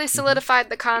you. It really Mm-hmm. solidified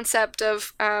the concept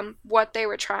of what they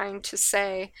were trying to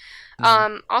say.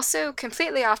 Mm-hmm. Also,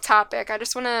 completely off topic, I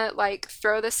just want to like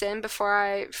throw this in before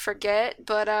I forget,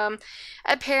 but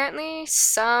apparently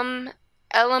some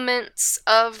elements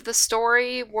of the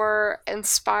story were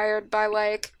inspired by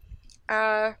like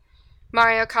uh,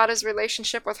 Mario Kata's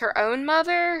relationship with her own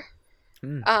mother.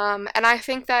 Mm. And I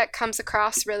think that comes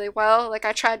across really well. Like,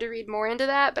 I tried to read more into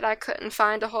that, but I couldn't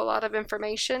find a whole lot of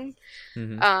information.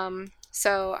 Mm-hmm.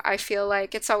 So I feel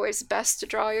like it's always best to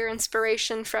draw your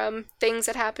inspiration from things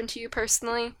that happen to you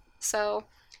personally. So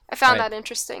I found Right. that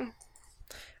interesting.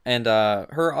 And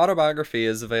her autobiography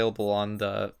is available on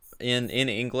the in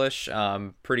English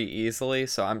pretty easily.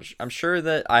 So I'm sure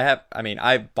that I have. I mean,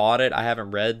 I bought it. I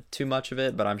haven't read too much of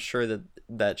it, but I'm sure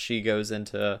that she goes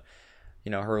into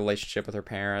her relationship with her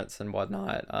parents and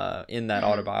whatnot in that Hmm.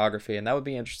 autobiography, and that would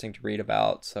be interesting to read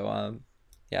about. So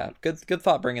yeah, good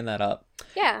thought bringing that up.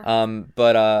 Yeah.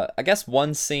 But I guess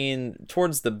one scene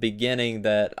towards the beginning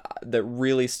that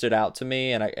really stood out to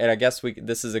me, and I guess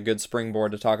this is a good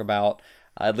springboard to talk about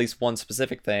at least one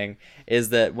specific thing, is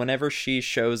that whenever she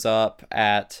shows up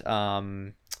at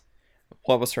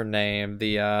what was her name,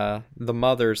 the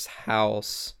mother's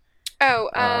house, Oh,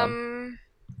 um,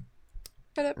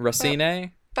 but Racine,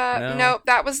 no. no,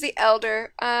 that was the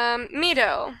elder.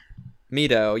 Mito.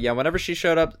 Mito, yeah. Whenever she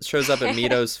shows up at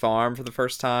Mito's farm for the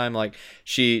first time, like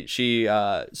she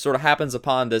sort of happens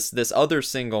upon this other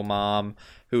single mom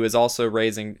who's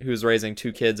raising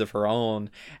two kids of her own,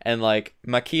 and like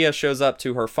Makia shows up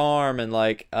to her farm, and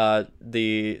like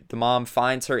the mom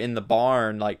finds her in the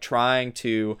barn, like trying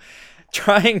to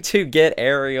get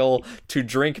Ariel to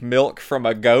drink milk from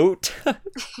a goat.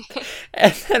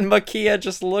 And then Makia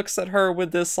just looks at her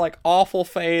with this like awful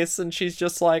face, and she's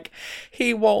just like,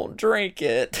 he won't drink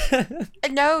it.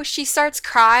 No, she starts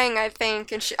crying, I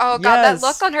think, and oh god, that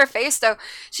look Yes, on her face though.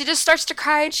 She just starts to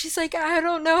cry and she's like, I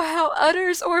don't know how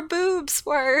udders or boobs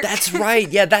work. that's right.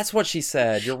 Yeah, that's what she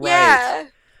said. You're right. Yeah,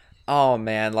 Oh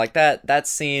man, like that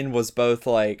scene was both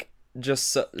like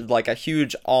just like a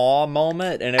huge awe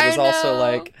moment, and it I was also know.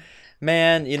 like,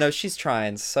 man, she's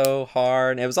trying so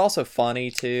hard. And it was also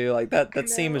funny too. Like I that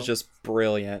scene was know. just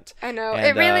brilliant. I know. It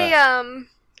And really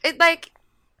it like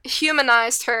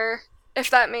humanized her, if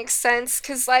that makes sense,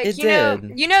 cuz like, it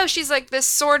did. she's like this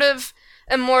sort of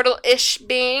immortal-ish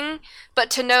being,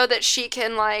 but to know that she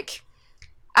can like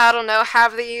I don't know,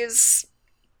 have these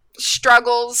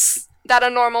struggles that a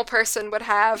normal person would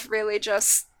have really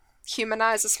just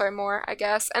humanizes her more, I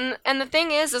guess. And the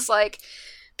thing is like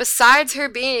besides her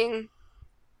being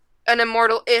an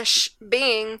immortal-ish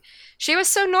being, she was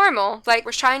so normal. Like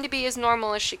was trying to be as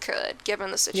normal as she could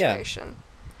given the Yeah. situation.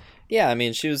 Yeah, I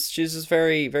mean, she's just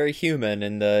very very human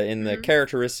in the Hmm.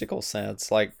 characteristical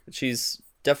sense. Like she's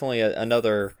definitely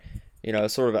another,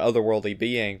 sort of otherworldly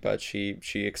being, but she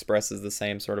expresses the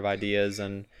same sort of ideas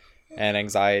and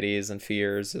anxieties and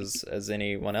fears as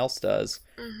anyone else does.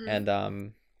 Hmm. And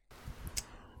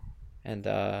and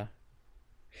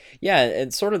yeah,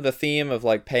 and sort of the theme of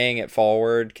like paying it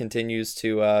forward continues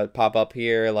to pop up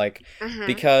here, like Hmm.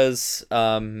 because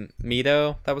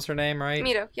Mito, that was her name, right?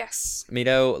 Mito, yes.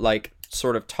 Mito like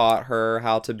sort of taught her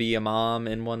how to be a mom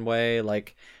in one way.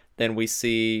 Like then we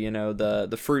see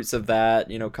the fruits of that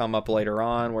come up later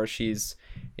on, where she's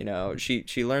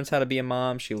she learns how to be a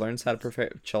mom. She learns how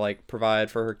to like provide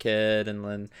for her kid, and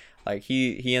then like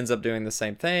he ends up doing the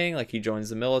same thing. Like he joins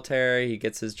the military, he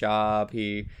gets his job,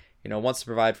 he wants to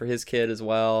provide for his kid as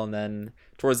well. And then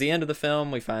towards the end of the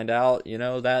film we find out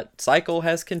that cycle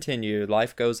has continued,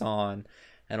 life goes on,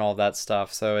 and all that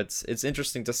stuff. So it's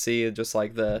interesting to see just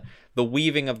like the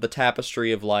weaving of the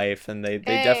tapestry of life, and they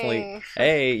definitely, Hey.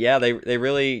 hey, yeah, they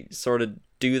really sort of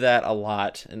do that a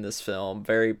lot in this film,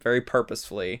 very very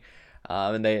purposefully.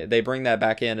 And they bring that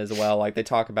back in as well. Like they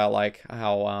talk about like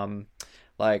how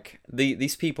like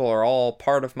these people are all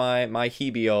part of my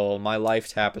Hebiel, my life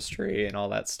tapestry, and all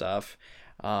that stuff.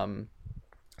 Um,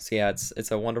 so yeah,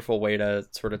 it's a wonderful way to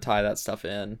sort of tie that stuff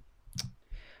in.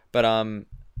 But and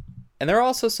there are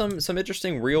also some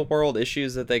interesting real world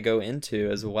issues that they go into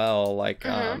as well. Like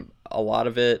Hmm. a lot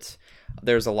of it,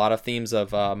 there's a lot of themes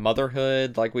of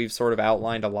motherhood, like we've sort of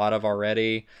outlined a lot of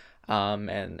already.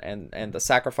 and the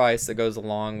sacrifice that goes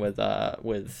along with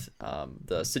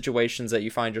the situations that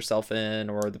you find yourself in,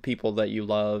 or the people that you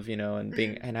love, you know, and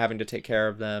being and having to take care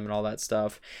of them and all that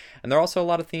stuff. And there are also a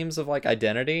lot of themes of like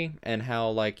identity and how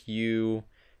like you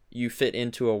fit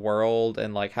into a world,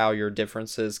 and like how your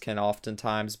differences can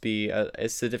oftentimes be a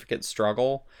significant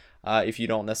struggle if you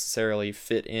don't necessarily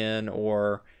fit in,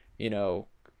 or you know,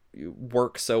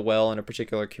 work so well in a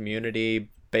particular community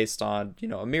based on, you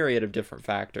know, a myriad of different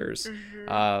factors.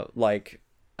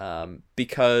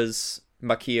 Because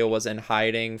Makia was in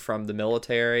hiding from the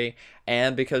military,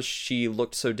 and because she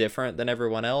looked so different than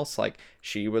everyone else, like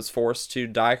she was forced to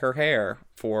dye her hair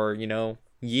for, you know,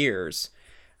 years,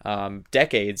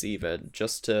 decades even,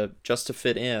 just to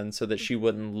fit in, so that she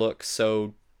wouldn't look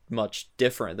so much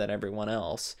different than everyone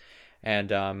else.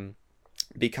 And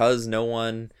because no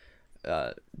one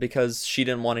because she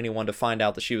didn't want anyone to find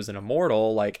out that she was an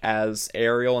immortal, like as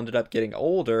Ariel ended up getting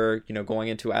older, you know, going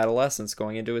into adolescence,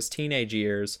 going into his teenage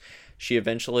years, she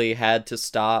eventually had to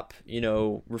stop, you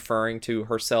know, referring to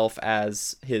herself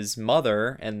as his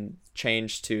mother and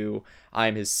change to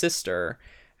I'm his sister,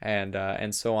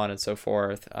 and so on and so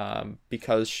forth,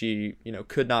 because she, you know,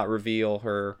 could not reveal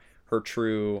her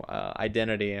true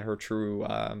identity and her true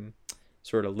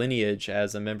sort of lineage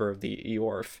as a member of the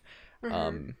Eorf.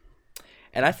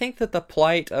 And I think that the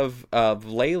plight of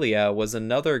Lelia was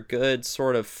another good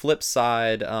sort of flip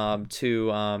side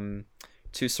to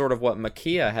sort of what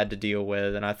Makia had to deal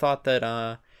with. And I thought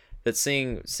that that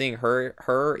seeing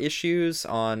her issues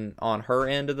on her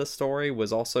end of the story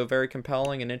was also very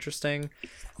compelling and interesting,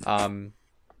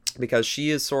 because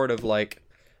she is sort of like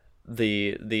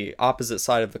the opposite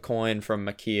side of the coin from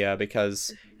Makia,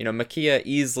 because, you know, Makia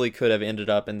easily could have ended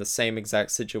up in the same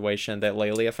exact situation that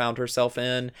Lelia found herself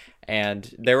in,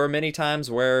 and there were many times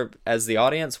where, as the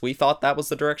audience, we thought that was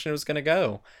the direction it was going to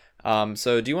go.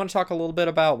 So do you want to talk a little bit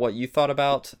about what you thought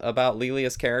about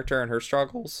Lelia's character and her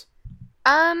struggles?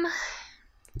 Um,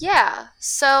 yeah.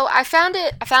 So I found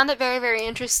it very, very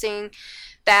interesting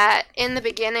that in the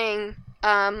beginning,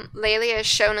 Lelia is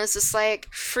shown as this like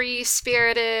free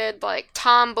spirited, like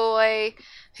tomboy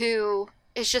who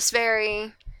is just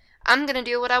very, I'm gonna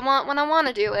do what I want when I want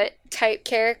to do it type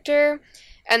character.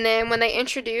 And then when they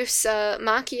introduce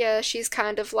Makia, she's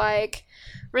kind of like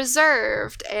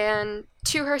reserved and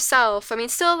to herself. I mean,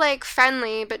 still like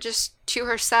friendly, but just to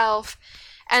herself.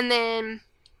 And then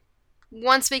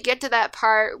once we get to that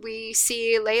part, we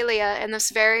see Lelia in this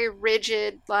very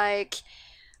rigid, like,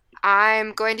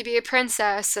 I'm going to be a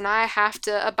princess and I have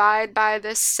to abide by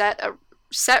this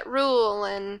set rule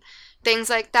and things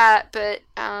like that. But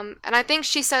and I think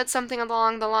she said something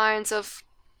along the lines of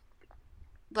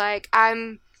like,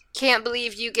 I'm can't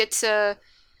believe you get to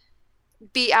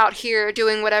be out here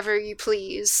doing whatever you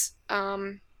please.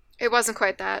 It wasn't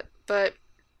quite that, but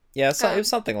Yeah, so it was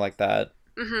um, something like that.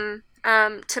 to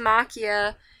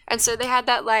Makia, and so they had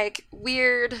that like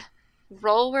weird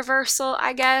role reversal,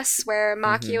 I guess, where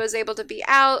Makia Hmm. was able to be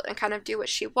out and kind of do what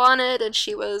she wanted, and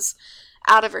she was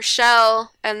out of her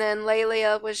shell, and then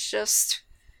Lelia was just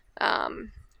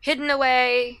hidden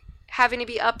away, having to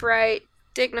be upright,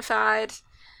 dignified.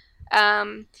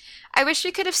 Um, I wish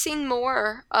we could have seen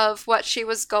more of what she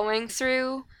was going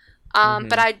through,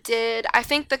 but Hmm. I did. I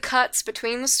think the cuts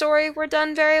between the story were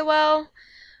done very well.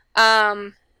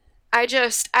 Um,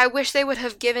 I wish they would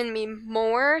have given me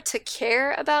more to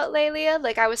care about Lelia.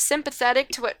 Like, I was sympathetic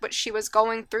to what she was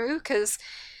going through, because,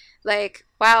 like,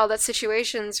 wow, that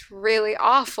situation's really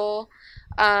awful.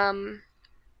 Um,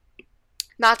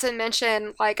 Not to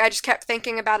mention, like, I just kept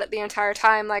thinking about it the entire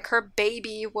time. Like, her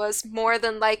baby was more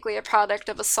than likely a product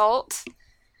of assault.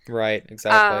 Right,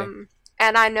 exactly. Um,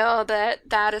 and I know that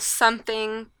that is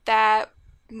something that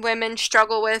women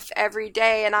struggle with every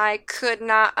day, and I could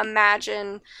not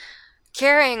imagine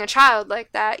carrying a child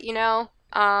like that, you know?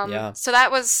 Yeah. So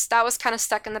that was kind of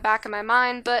stuck in the back of my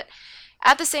mind, but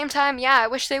at the same time, yeah, I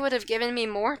wish they would have given me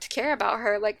more to care about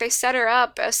her. Like, they set her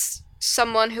up as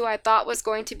someone who I thought was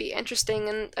going to be interesting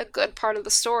and a good part of the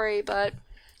story, but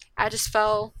I just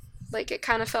felt like it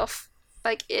kind of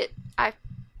like I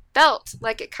felt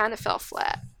like it kind of fell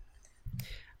flat.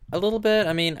 A little bit.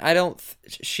 I mean, I don't.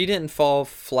 She didn't fall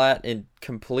flat in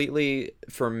completely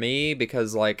for me,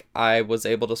 because like I was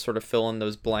able to sort of fill in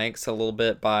those blanks a little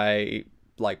bit by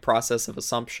like process of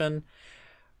assumption.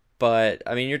 But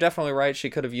I mean, you're definitely right. She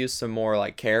could have used some more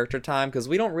like character time, because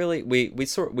we don't really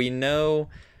we know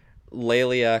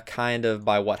Lelia kind of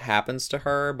by what happens to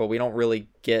her, but we don't really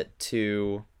get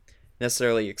to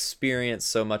necessarily experience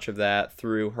so much of that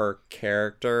through her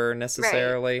character Right.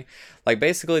 necessarily. Like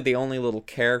basically the only little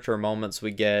character moments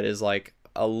we get is like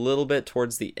a little bit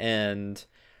towards the end,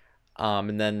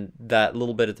 and then that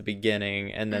little bit at the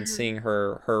beginning, and then Mhm. seeing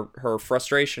her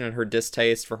frustration and her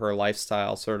distaste for her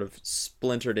lifestyle sort of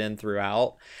splintered in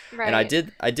throughout. And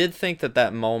Right. I did think that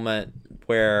that moment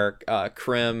where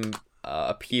Krim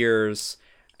appears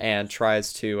and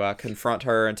tries to confront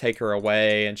her and take her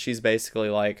away, and she's basically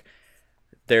like,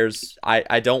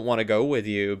 I don't want to go with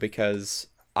you because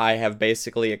I have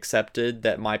basically accepted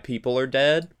that my people are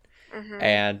dead, Mhm.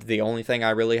 and the only thing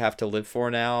I really have to live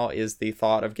for now is the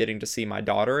thought of getting to see my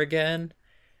daughter again.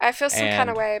 I feel some kind of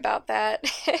And way about that.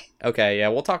 okay, yeah,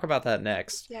 we'll talk about that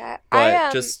next. Yeah. I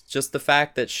But just the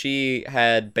fact that she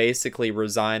had basically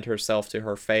resigned herself to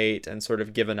her fate and sort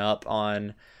of given up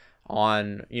on,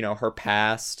 you know, her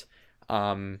past.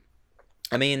 Um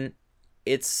I mean,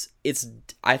 it's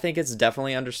I think it's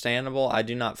definitely understandable. I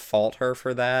do not fault her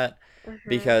for that Mhm.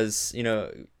 because, you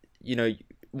know,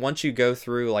 once you go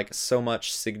through like so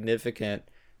much significant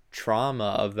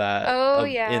trauma of that Oh of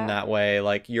in yeah. that way,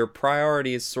 like your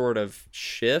priorities sort of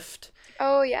shift,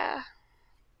 Oh yeah.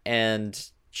 and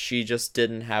she just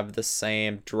didn't have the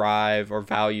same drive or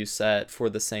value set for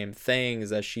the same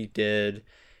things as she did,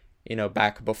 you know,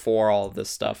 back before all of this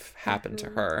stuff happened to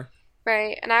Mhm. her.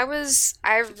 Right. And I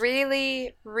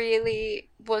really, really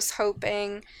was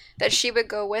hoping that she would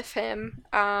go with him.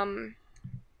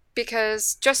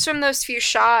 Because just from those few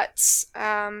shots,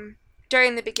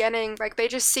 during the beginning, like they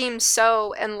just seemed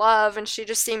so in love, and she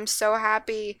just seemed so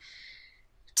happy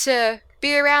to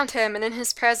be around him and in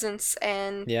his presence.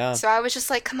 And Yeah. so I was just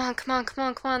like, come on, come on, come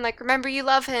on, come on. Like, remember, you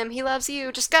love him. He loves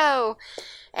you. Just go.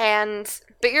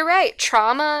 But you're right.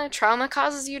 Trauma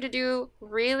causes you to do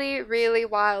really, really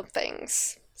wild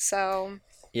things. So,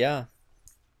 Yeah.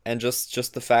 And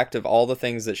just the fact of all the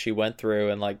things that she went through,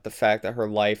 and like the fact that her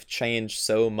life changed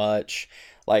so much,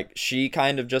 like she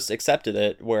kind of just accepted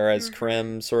it, whereas hmm,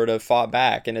 Krim sort of fought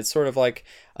back. And it's sort of like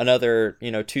another, you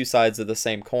know, two sides of the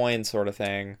same coin sort of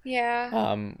thing, yeah.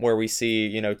 where we see,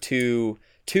 you know, two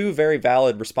very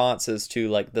valid responses to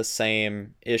like the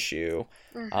same issue,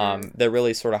 Hmm. that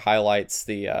really sort of highlights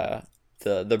the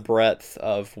breadth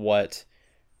of what,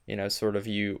 you know, sort of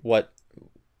what,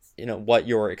 you know, what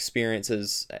your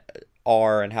experiences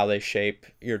are and how they shape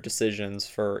your decisions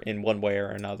for in one way or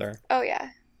another. Oh, yeah.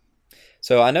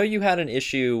 So I know you had an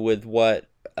issue with what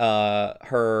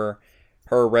her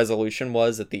resolution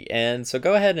was at the end. So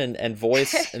go ahead and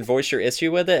voice your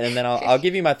issue with it, and then I'll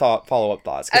give you my follow up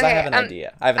thoughts because I have Okay, an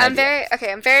idea. I have an idea.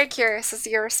 I'm very curious as to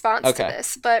your response to Okay.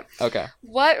 this, but Okay.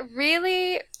 what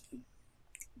really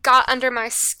got under my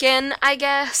skin, I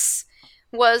guess,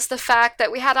 was the fact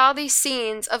that we had all these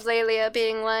scenes of Lelia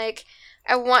being like,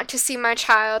 I want to see my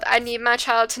child. I need my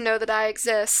child to know that I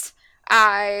exist.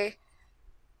 I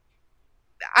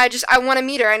I want to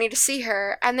meet her. I need to see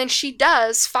her. And then she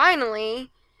does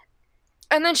finally,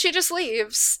 and then she just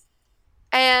leaves.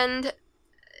 And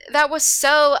that was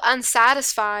so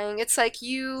unsatisfying. It's like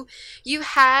you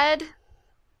had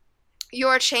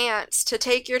your chance to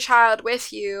take your child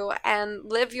with you and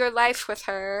live your life with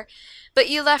her, but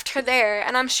you left her there.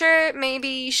 And I'm sure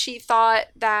maybe she thought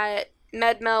that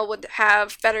Medmel would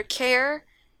have better care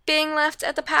being left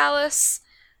at the palace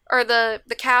or the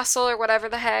castle or whatever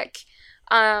the heck.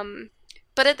 Um,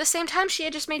 but at the same time, she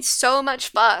had just made so much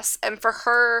fuss, and for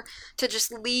her to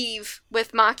just leave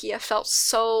with Makia felt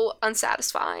so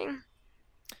unsatisfying.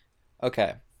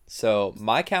 Okay. So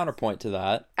my counterpoint to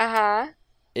that Uh huh.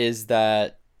 is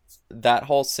that that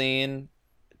whole scene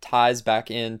ties back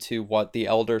into what the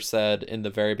elder said in the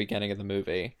very beginning of the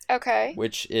movie, Okay.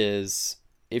 which is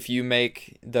if you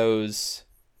make those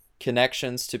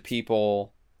connections to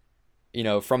people, you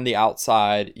know, from the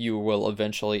outside, you will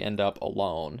eventually end up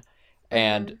alone.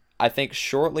 And Mm-hmm. I think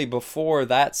shortly before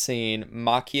that scene,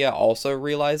 Makia also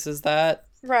realizes that,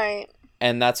 Right.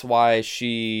 and that's why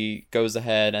she goes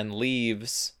ahead and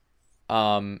leaves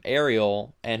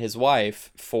Ariel and his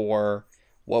wife for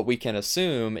what we can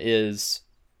assume is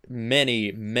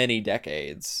many, many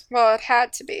decades. Well, it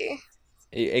had to be.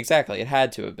 Exactly, it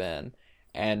had to have been.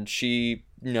 And she,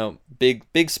 you know, big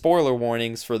spoiler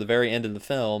warnings for the very end of the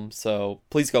film, so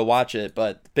please go watch it,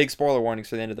 but big spoiler warnings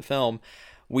for the end of the film.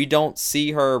 We don't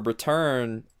see her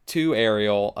return to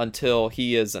Ariel until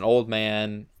he is an old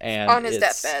man and On his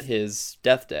it's deathbed. his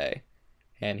death day,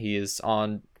 and he is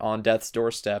on death's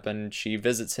doorstep, and she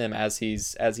visits him as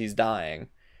he's dying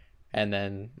and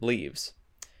then leaves.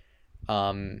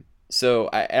 So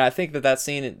I think that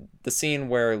scene, the scene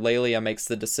where Lelia makes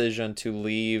the decision to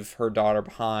leave her daughter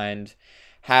behind,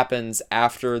 happens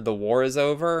after the war is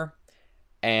over,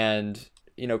 and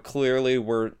you know clearly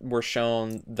we're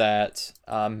shown that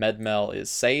Medmel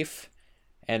is safe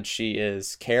and she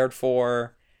is cared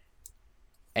for,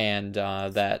 and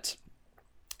that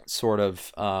sort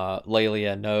of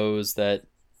Lelia knows that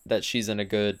she's in a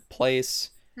good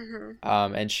place. Mhm.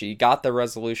 And she got the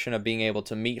resolution of being able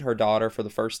to meet her daughter for the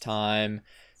first time,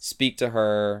 speak to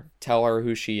her, tell her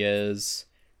who she is,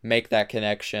 make that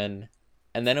connection,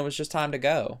 and then it was just time to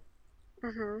go.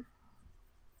 Mhm.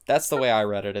 That's the way I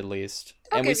read it, at least.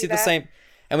 I'll And we give see you the that. same,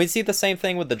 and we see the same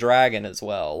thing with the dragon as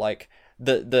well. Like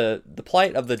the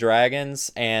plight of the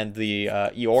dragons and the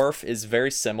Eorf is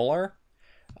very similar.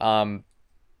 Um,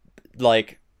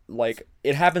 like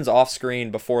it happens off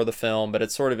screen before the film, but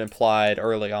it's sort of implied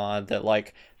early on that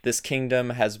like this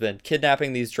kingdom has been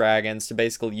kidnapping these dragons to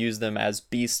basically use them as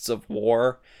beasts of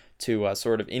war to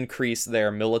sort of increase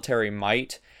their military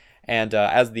might. And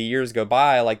as the years go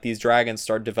by, like these dragons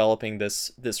start developing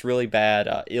this really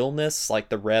bad illness, like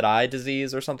the red eye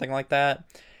disease or something like that,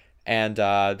 and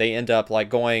they end up like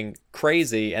going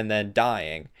crazy and then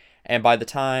dying. And by the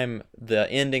time the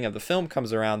ending of the film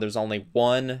comes around, there's only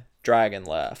one dragon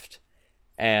left,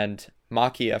 and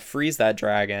Makia frees that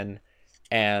dragon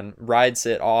and rides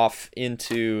it off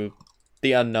into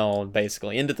the unknown,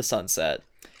 basically into the sunset,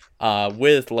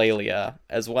 with Lelia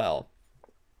as well.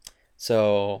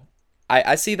 So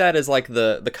I see that as like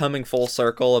the coming full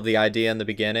circle of the idea in the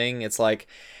beginning. It's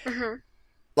Mhm.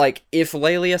 like if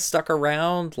Lelia stuck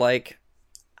around, like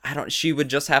I don't she would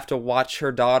just have to watch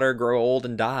her daughter grow old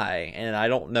and die, and I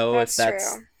don't know if That's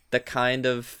that's true. the kind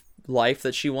of life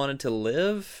that she wanted to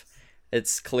live.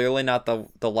 It's clearly not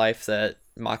the life that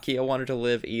Makia wanted to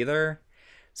live either.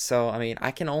 So, I mean,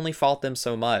 I can only fault them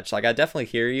so much. Like I definitely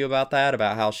hear you about that,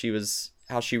 about how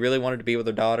she really wanted to be with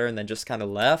her daughter and then just kind of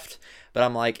left, but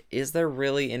I'm like, is there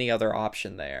really any other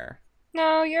option there?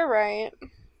 No, you're right.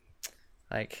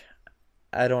 Like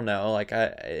I don't know. Like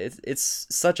it's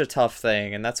such a tough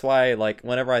thing, and that's why like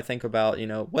whenever I think about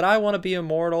would I want to be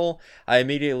immortal, I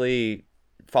immediately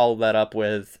follow that up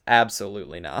with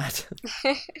absolutely not.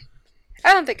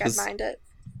 I don't think I'd Because mind it.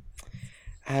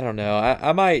 I don't know.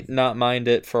 I might not mind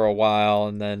it for a while,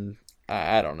 and then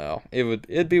I don't know.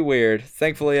 It'd be weird.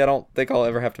 Thankfully, I don't think I'll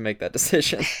ever have to make that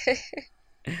decision.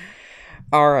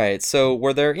 All right. So,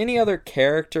 were there any other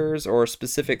characters or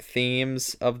specific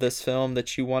themes of this film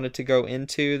that you wanted to go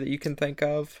into that you can think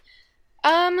of?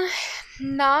 Um,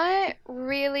 Not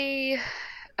really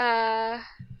uh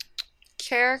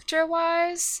character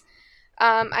wise.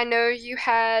 I know you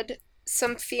had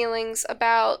some feelings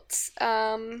about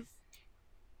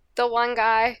the one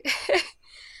guy.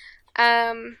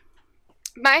 um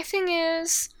my thing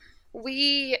is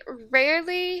we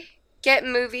rarely get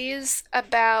movies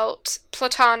about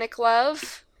platonic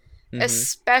love, Mm-hmm.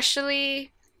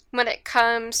 especially when it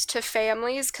comes to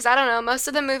families, because I don't know, most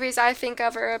of the movies I think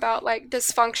of are about like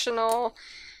dysfunctional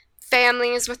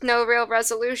families with no real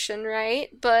resolution, right?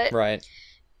 But Right.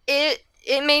 it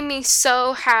made me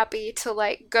so happy to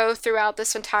like go throughout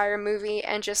this entire movie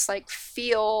and just like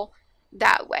feel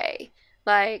that way.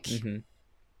 Like Mm-hmm.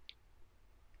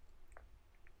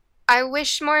 I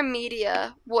wish more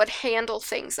media would handle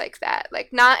things like that.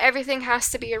 Like not everything has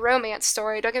to be a romance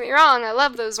story. Don't get me wrong, I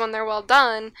love those when they're well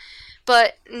done,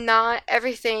 but not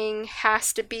everything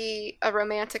has to be a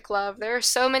romantic love. There are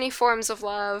so many forms of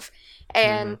love,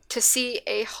 Mm-hmm. and to see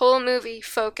a whole movie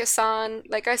focus on,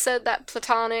 like I said, that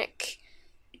platonic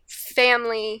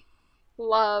family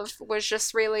love was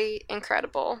just really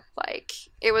incredible. Like,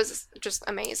 it was just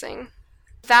amazing.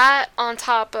 That on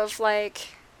top of like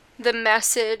the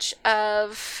message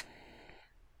of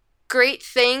great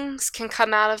things can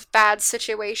come out of bad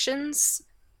situations,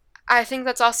 I think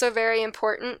that's also very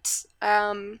important.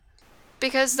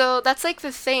 Because though that's like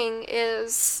the thing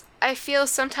is I feel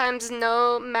sometimes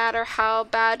no matter how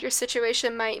bad your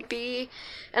situation might be,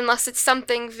 unless it's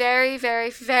something very, very,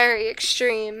 very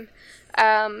extreme,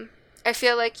 um, I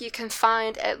feel like you can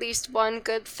find at least one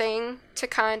good thing to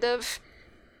kind of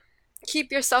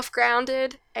keep yourself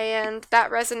grounded, and that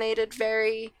resonated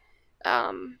very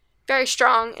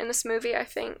strong in this movie, I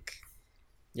think.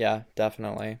 Yeah,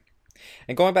 definitely.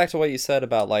 And going back to what you said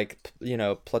about like,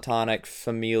 platonic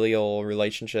familial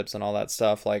relationships and all that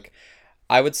stuff, like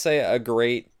I would say a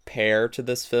great pair to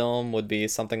this film would be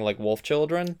something like Wolf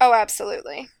Children, Oh,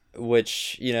 absolutely.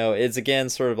 which, is again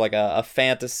sort of like a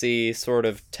fantasy sort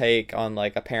of take on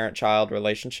like a parent-child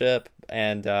relationship,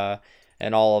 and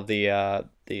all of the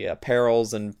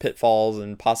perils and pitfalls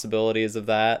and possibilities of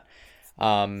that.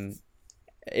 Um,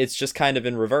 it's just kind of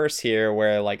in reverse here,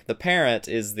 where like the parent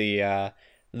is the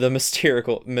mysterious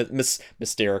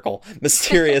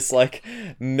like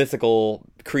mythical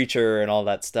creature and all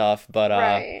that stuff, but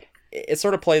Right. it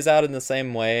sort of plays out in the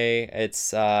same way.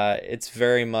 It's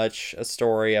very much a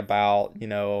story about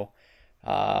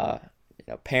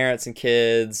parents and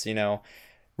kids,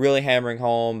 really hammering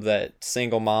home that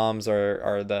single moms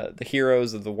are the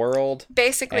heroes of the world.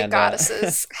 Basically And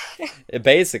goddesses.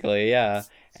 basically, yeah.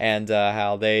 And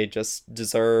how they just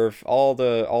deserve all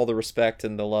the respect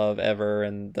and the love ever,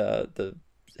 and the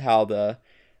how the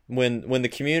when the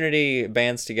community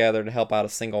bands together to help out a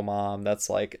single mom, that's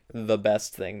like the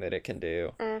best thing that it can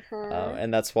do. Mm-hmm.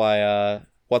 And that's why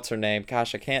what's her name?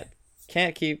 Gosh, I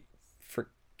can't keep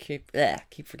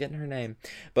forgetting her name.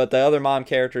 But the other mom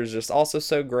character is just also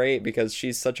so great because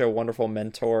she's such a wonderful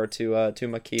mentor to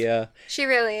Makia. She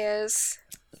really is.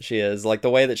 She is, like, the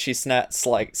way that she slaps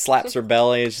her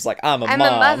belly is just like, I'm a I'm a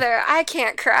mom. mother. I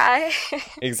can't cry.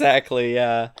 Exactly,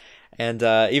 yeah. And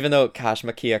even though, gosh,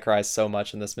 Makia cries so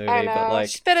much in this movie, I but know.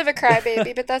 She's like a bit of a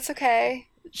crybaby, but that's okay.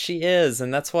 she is,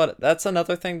 and that's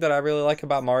another thing that I really like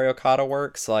about Mario Kata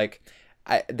Works. Like,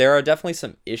 there are definitely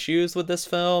some issues with this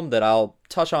film that I'll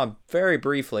touch on very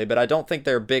briefly, but I don't think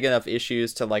they're big enough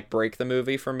issues to like break the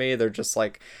movie for me. They're just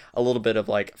like a little bit of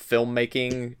like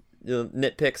filmmaking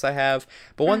nitpicks I have.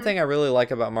 But one thing I really like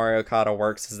about Mario Kata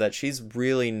Works is that she's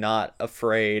really not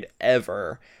afraid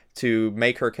ever to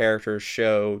make her characters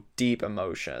show deep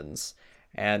emotions.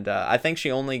 And I think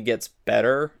she only gets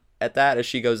better at that as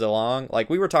she goes along. Like,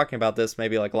 we were talking about this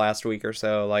maybe like last week or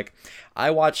so. Like, I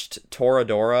watched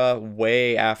Toradora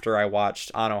way after I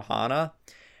watched Anohana.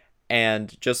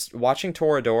 And just watching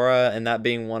Toradora and that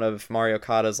being one of Mario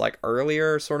Kata's like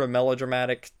earlier sort of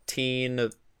melodramatic teen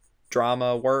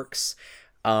drama works,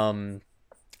 and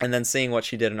then seeing what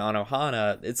she did in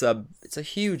Anohana, it's a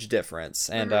huge difference.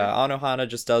 And Anohana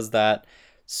just does that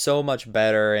so much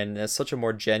better and in such a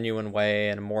more genuine way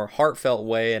and a more heartfelt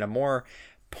way and a more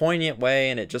poignant way,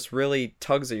 and it just really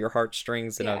tugs at your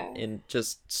heartstrings in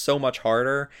just so much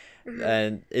harder.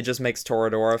 And it just makes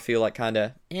Toradora feel like kind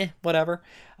of whatever.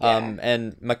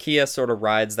 And Makia sort of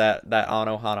rides that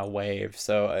Anohana wave.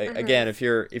 So again, if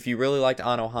you really liked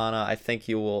Anohana, I think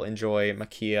you will enjoy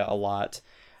Makia a lot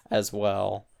as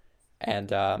well. And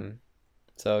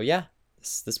so yeah,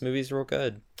 this movie's real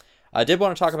good. I did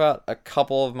want to talk about a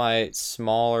couple of my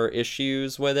smaller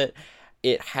issues with it.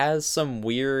 It has some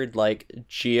weird like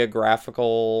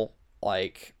geographical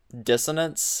like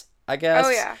dissonance, I guess. Oh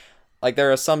yeah. Like,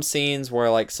 there are some scenes where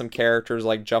like some characters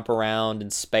like jump around in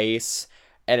space,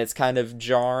 and it's kind of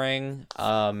jarring.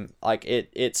 Like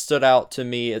it stood out to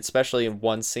me, especially in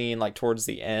one scene like towards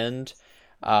the end,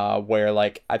 where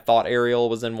like I thought Ariel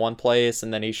was in one place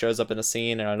and then he shows up in a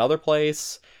scene in another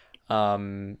place.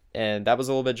 And that was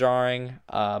a little bit jarring.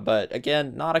 But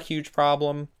again, not a huge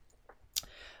problem.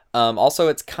 Also,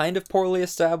 it's kind of poorly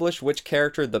established which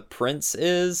character the prince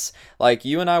is. Like,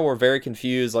 you and I were very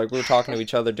confused. Like, we were talking to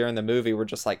each other during the movie. We're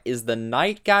just like, is the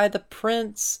knight guy the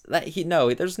prince?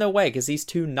 No, there's no way, because he's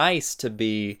too nice to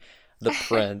be the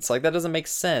prince. Like, that doesn't make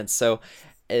sense. So,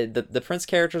 the prince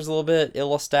character is a little bit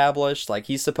ill-established. Like,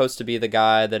 he's supposed to be the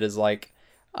guy that is, like,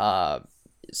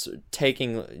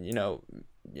 taking,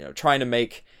 trying to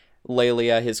make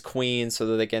Lelia his queen so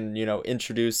that they can,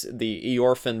 introduce the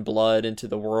Eorphan blood into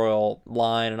the royal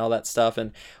line and all that stuff.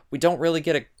 And we don't really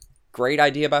get a great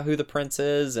idea about who the prince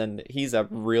is, and he's a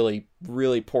really,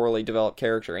 really poorly developed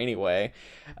character anyway,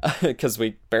 because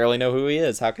we barely know who he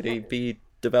is. How could he be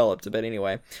developed? But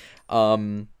anyway,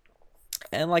 and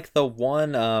like the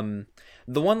one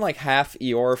like half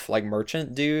Eorf like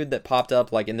merchant dude that popped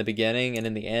up like in the beginning and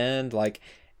in the end, like,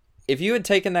 if you had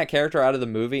taken that character out of the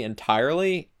movie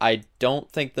entirely, I don't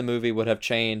think the movie would have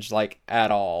changed, like,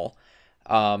 at all.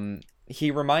 He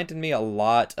reminded me a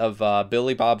lot of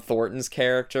Billy Bob Thornton's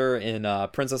character in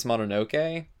Princess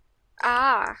Mononoke.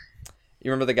 Ah.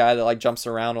 You remember the guy that, like, jumps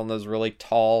around on those really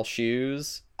tall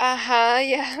shoes? Uh-huh,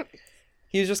 yeah.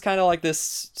 He was just kind of like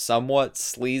this somewhat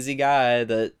sleazy guy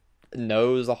that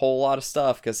knows a whole lot of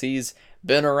stuff because he's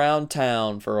been around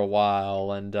town for a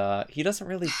while, and he doesn't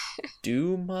really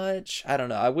do much. I don't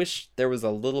know. I wish there was a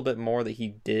little bit more that he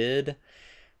did.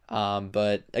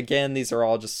 But again, these are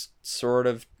all just sort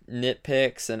of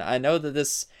nitpicks, and I know that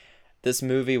this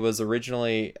movie was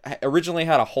originally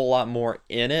had a whole lot more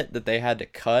in it that they had to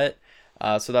cut.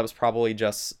 So that was probably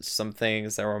just some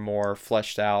things that were more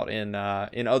fleshed out in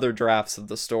other drafts of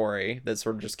the story that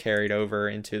sort of just carried over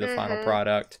into the final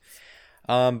product.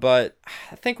 But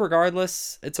I think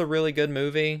regardless, it's a really good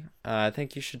movie. I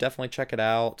think you should definitely check it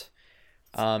out.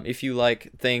 If you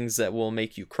like things that will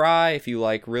make you cry, if you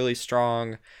like really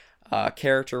strong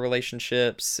character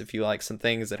relationships, if you like some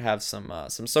things that have some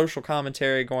social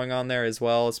commentary going on there as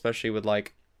well, especially with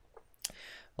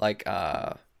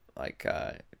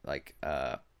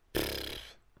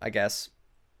I guess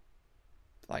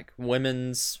like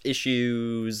women's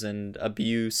issues and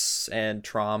abuse and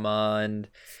trauma and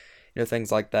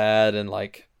things like that, and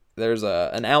like there's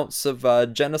an ounce of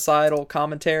genocidal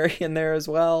commentary in there as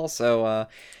well. So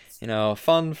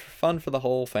fun for the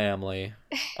whole family.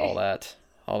 All that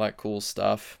cool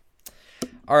stuff.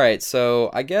 All right, so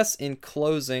I guess in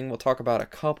closing, we'll talk about a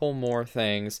couple more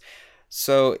things.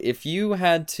 So if you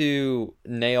had to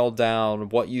nail down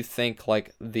what you think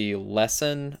like the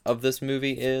lesson of this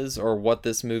movie is, or what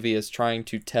this movie is trying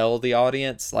to tell the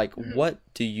audience, like what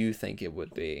do you think it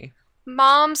would be?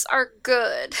 Moms are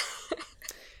good.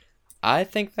 I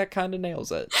think that kind of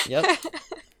nails it. Yep.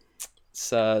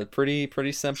 It's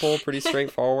pretty simple, pretty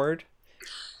straightforward.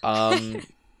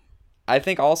 I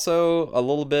think also a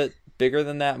little bit bigger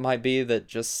than that might be that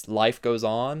just life goes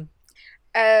on.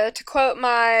 To quote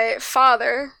my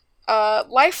father,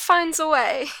 life finds a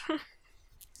way.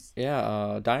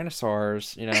 Yeah,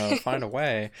 dinosaurs, find a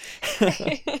way.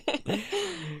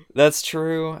 That's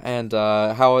true, and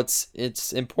how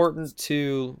it's important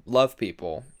to love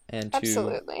people and to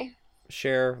Absolutely.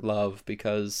 share love,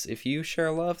 because if you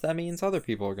share love, that means other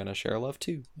people are going to share love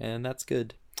too, and that's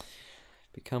good.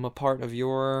 Become a part of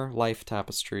your life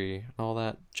tapestry, all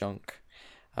that junk.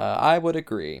 I would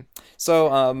agree.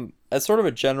 So, as sort of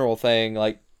a general thing,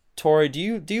 like Tori, do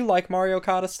you like Mario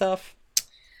Kart stuff?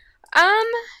 Um,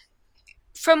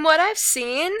 from what I've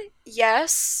seen,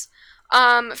 yes.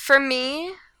 For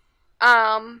me,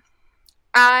 um,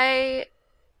 I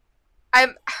I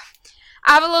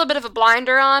I have a little bit of a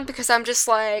blinder on because I'm just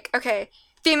like, okay,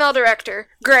 female director,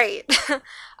 great.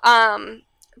 um,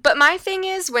 but my thing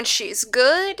is when she's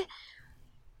good,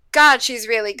 God, she's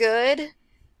really good.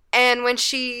 And when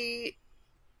she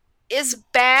is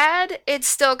bad, it's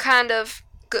still kind of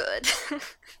good.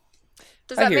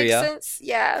 Does I that hear make ya. sense?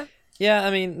 Yeah. Yeah,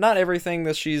 I mean, not everything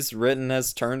that she's written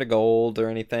has turned to gold or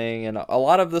anything, and a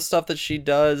lot of the stuff that she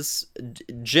does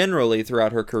generally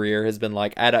throughout her career has been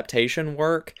like adaptation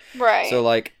work. So Right.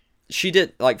 like she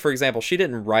did, like for example, she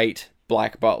didn't write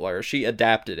Black Butler, she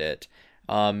adapted it.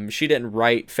 She didn't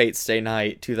write Fate Stay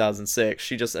Night 2006.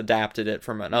 She just adapted it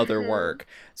from another Mm-hmm. work.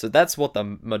 So that's what the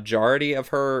majority of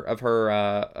her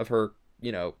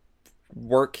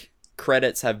work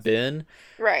credits have been.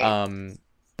 Right. Um,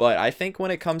 but I think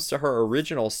when it comes to her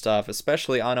original stuff,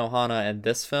 especially Anohana and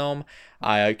this film,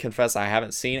 I confess I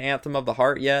haven't seen Anthem of the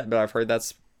Heart yet, but I've heard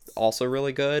that's also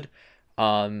really good.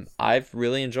 I've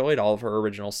really enjoyed all of her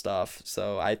original stuff,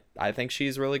 so I think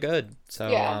she's really good.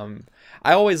 So Yeah.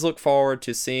 I always look forward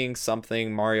to seeing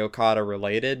something Mario Kart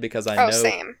related, because I Oh, know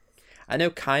same. I know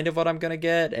kind of what I'm gonna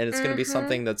get, and it's gonna be Mm-hmm.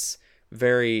 something that's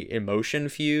very emotion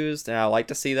fused, and I like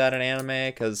to see that in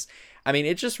anime because, I mean,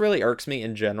 it just really irks me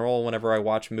in general whenever I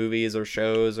watch movies or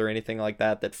shows or anything like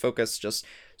that that focus just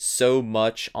so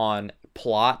much on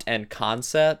plot and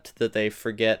concept that they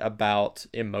forget about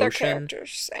Their emotion.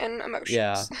 characters and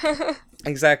Yeah, emotions.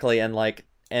 exactly,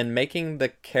 and making the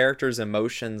characters'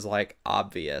 emotions like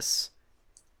obvious,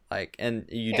 like, and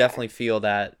you Yeah, definitely feel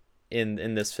that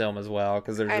in this film as well,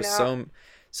 because there's I just know.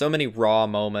 so many raw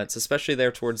moments, especially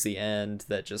there towards the end,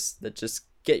 that just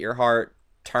get your heart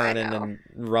I turning know. and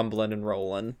rumbling and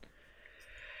rolling.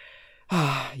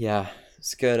 Yeah,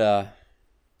 it's good.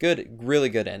 Good, really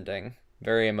good ending.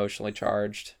 Very emotionally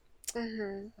charged.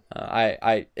 Mm-hmm.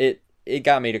 It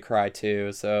got me to cry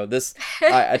too. So this,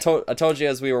 I told you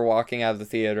as we were walking out of the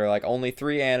theater, like only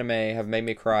three anime have made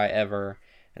me cry ever,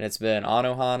 and it's been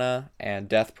Anohana and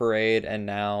Death Parade, and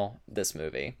now this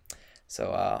movie.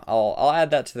 So I'll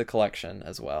add that to the collection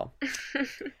as well.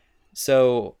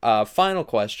 So final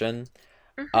question,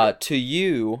 hmm to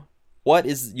you, what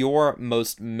is your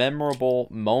most memorable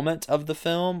moment of the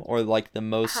film, or like the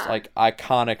most Huh. like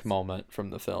iconic moment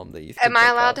from the film that you can Am I think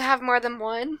allowed to of? have more than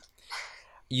one?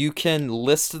 You can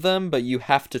list them, but you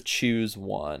have to choose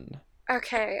one.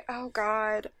 Okay. Oh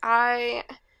God. I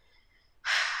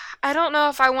don't know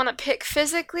if I want to pick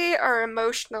physically or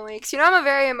emotionally, because I'm a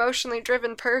very emotionally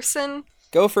driven person.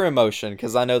 Go for emotion,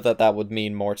 because I know that that would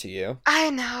mean more to you. I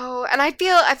know, and I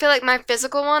feel like my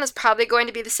physical one is probably going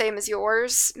to be the same as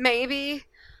yours, maybe.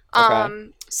 Okay.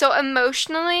 So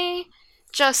emotionally,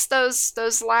 just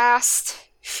those last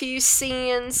few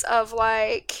scenes of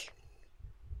like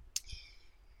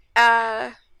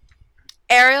uh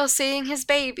Ariel seeing his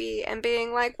baby and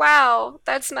being like, "Wow,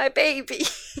 that's my baby."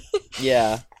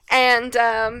 Yeah. And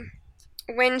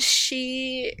when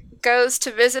she goes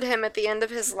to visit him at the end of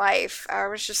his life, I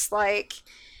was just like,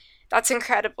 that's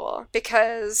incredible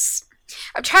because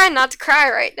I'm trying not to cry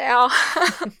right now.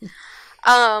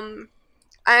 um,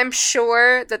 I'm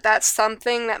sure that that's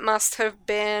something that must have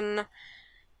been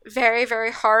very,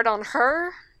 very hard on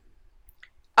her.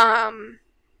 Um,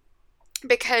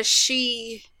 because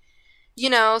she,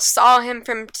 saw him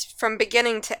from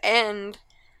beginning to end.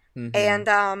 Mm-hmm. And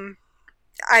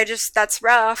that's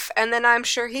rough. And then I'm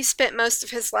sure he spent most of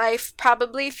his life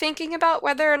probably thinking about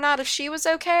whether or not if she was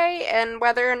okay and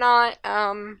whether or not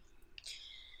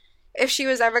if she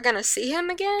was ever gonna see him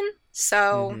again.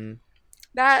 So Mm-hmm.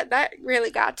 that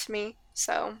really got to me.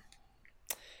 So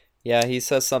Yeah, he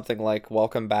says something like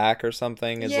 "Welcome back" or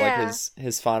something is like yeah,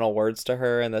 his final words to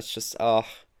her, and that's just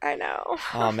I know.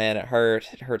 oh man, it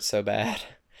hurt so bad,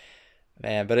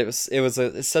 man. But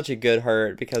it's such a good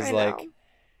hurt because I know. like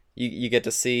you get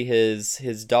to see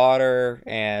his daughter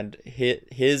and his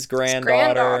His granddaughter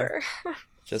granddaughter.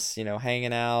 just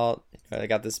hanging out. They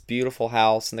got this beautiful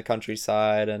house in the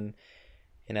countryside, and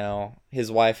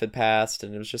his wife had passed,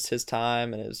 and it was just his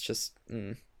time, and it was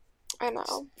I just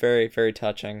know. very very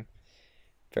touching,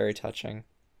 very touching.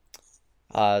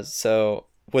 So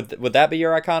would that be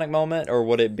your iconic moment, or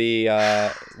would it be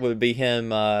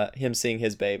him seeing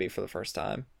his baby for the first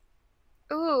time?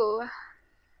 Ooh,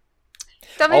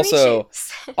 don't make me Also,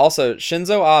 choose. also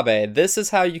Shinzo Abe. This is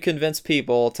how you convince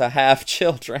people to have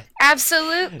children.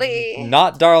 Absolutely.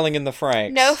 Not Darling in the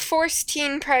No Franks. forced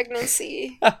teen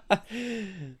pregnancy.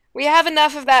 We have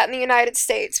enough of that in the United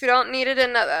States. We don't need it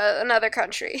in another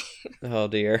country. Oh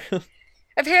dear.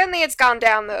 Apparently, it's gone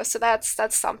down though, so that's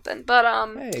something. But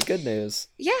Hey, good news.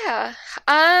 yeah.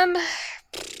 Um,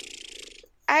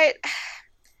 I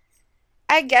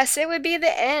I guess it would be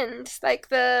the end, like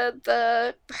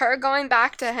the her going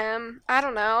back to him. I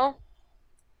don't know.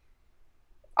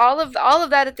 All of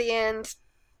that at the end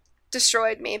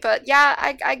destroyed me. But yeah,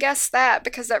 I guess that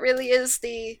because that really is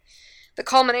the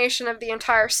culmination of the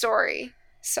entire story.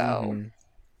 So Mm-hmm.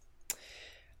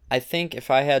 I think if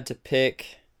I had to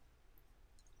pick,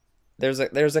 there's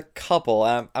a couple.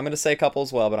 I'm gonna say a couple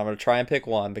as well, but I'm gonna try and pick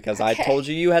one because I okay, told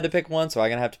you you had to pick one, so I'm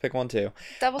gonna have to pick one too.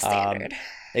 double Um, standard.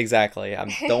 exactly. I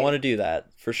don't want to do that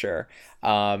for sure.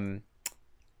 Um,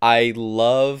 I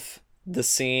love the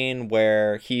scene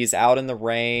where he's out in the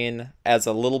rain as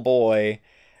a little boy,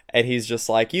 and he's just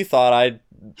like, "You thought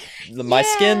my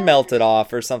skin Yeah, melted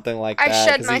off or something like I that,"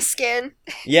 shed because my he skin.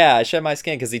 yeah, I shed my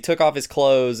skin because he took off his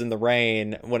clothes in the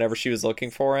rain whenever she was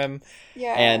looking for him,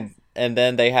 Yeah. and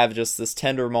then they have just this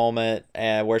tender moment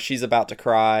where she's about to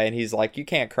cry, and he's like, "You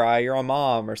can't cry, you're a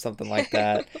mom," or something like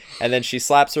that, and then she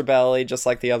slaps her belly just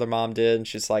like the other mom did, and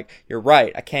she's like, "You're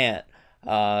right, I can't."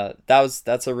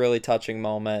 That's a really touching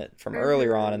moment from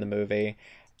earlier on in Mhm. the movie,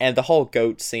 and the whole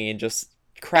goat scene just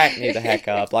cracked me the heck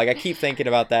up. Like I keep thinking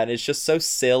about that, and it's just so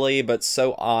silly but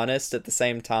so honest at the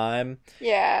same time.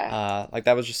 Yeah. Like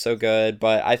that was just so good,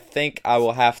 but I think I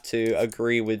will have to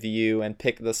agree with you and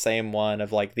pick the same one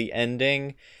of like the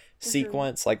ending Mhm.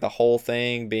 sequence, like the whole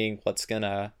thing being what's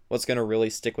gonna really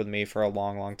stick with me for a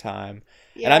long, long time.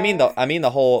 And Yeah. I mean the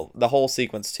whole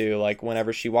sequence too, like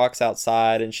whenever she walks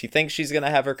outside and she thinks she's gonna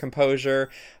have her composure,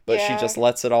 but she Yeah. just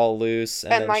lets it all loose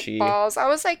and And then like she balls. I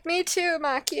was like, me too,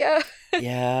 Makia.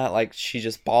 yeah, like she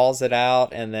just balls it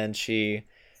out and then she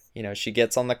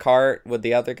gets on the cart with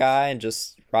the other guy and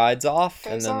just rides off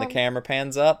and Goes then the on. camera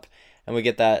pans up and we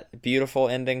get that beautiful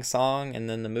ending song and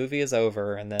then the movie is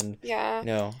over and then Yeah.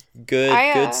 good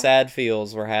I good sad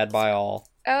feels were had by all.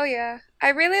 oh yeah. I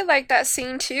really like that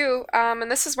scene too. And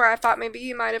this is where I thought maybe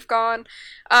you might have gone.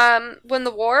 When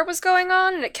the war was going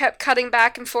on and it kept cutting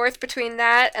back and forth between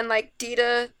that and like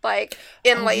Dita like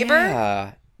in Oh labor.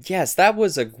 yeah. Yes, that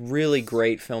was a really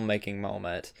great filmmaking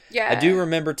moment. I do Yeah.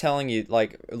 remember telling you,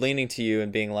 like, leaning to you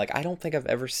and being like, I don't think I've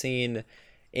ever seen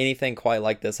anything quite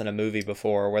like this in a movie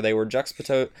before, where they were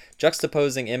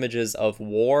juxtaposing images of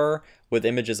war with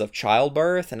images of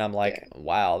childbirth, and I'm like, Yeah.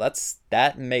 wow,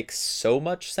 that makes so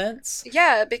much sense.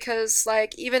 Yeah, because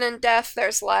like even in death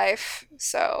there's life.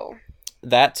 So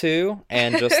That too,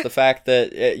 and just the fact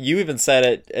that you even said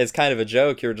it as kind of a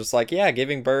joke. You're just like, yeah,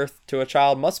 giving birth to a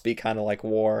child must be kind of like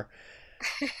war.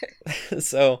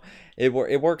 So it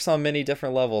works on many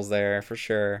different levels there for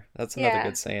sure. That's another yeah.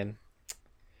 good scene.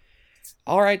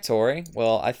 All right, Tori.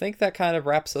 Well, I think that kind of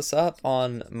wraps us up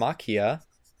on Makia.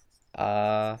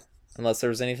 Uh, unless there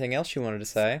was anything else you wanted to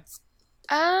say.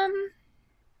 Um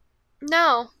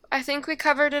no, I think we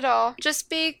covered it all. Just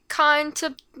be kind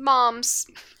to moms.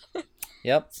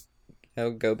 Yep.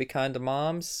 Go be kind to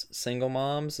moms, single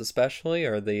moms especially,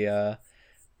 or the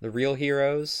real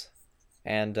heroes.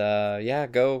 And yeah,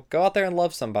 go out there and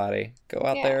love somebody. Go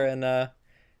out Yeah. there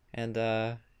and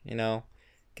you know,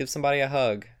 give somebody a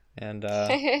hug and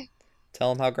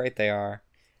tell them how great they are.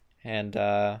 And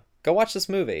go watch this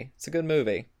movie. It's a good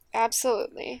movie.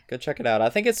 Absolutely. Go check it out. I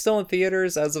think it's still in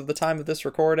theaters as of the time of this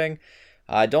recording.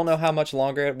 I don't know how much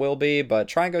longer it will be, but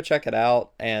try and go check it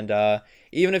out. And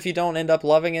even if you don't end up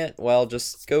loving it, well,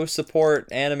 just go support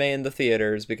anime in the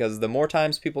theaters, because the more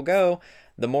times people go,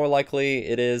 the more likely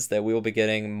it is that we will be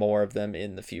getting more of them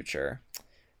in the future.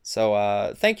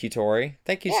 So, thank you, Tori.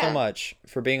 Thank you so Yeah. much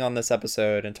for being on this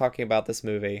episode and talking about this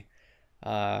movie.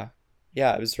 Yeah,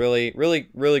 it was really, really,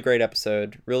 really great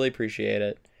episode. Really appreciate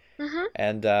it. Mm-hmm.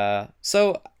 And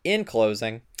so, in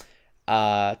closing,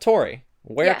 Tori,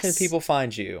 where can Yes. people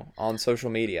find you on social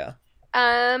media?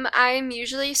 I'm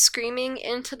usually screaming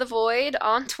into the void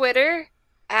on Twitter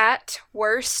at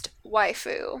worst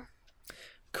waifu.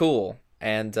 Cool.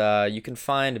 And you can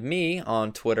find me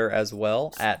on Twitter as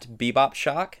well at Bebop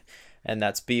Shock. And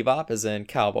that's Bebop as in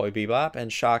Cowboy Bebop,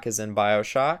 and Shock as in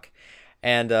Bioshock.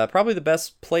 And probably the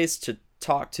best place to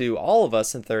talk to all of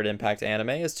us in Third Impact Anime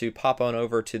is to pop on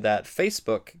over to that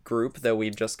Facebook group that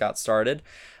we've just got started.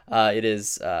 It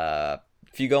is,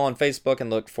 if you go on Facebook and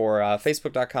look for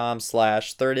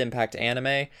facebook.com/Third Impact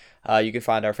Anime, you can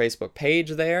find our Facebook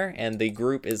page there, and the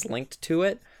group is linked to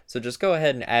it. So just go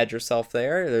ahead and add yourself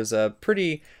there. There's a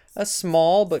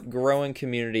small but growing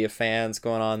community of fans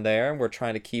going on there. We're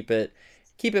trying to keep it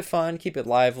fun, keep it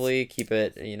lively, keep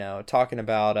it, talking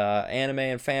about anime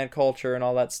and fan culture and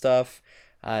all that stuff.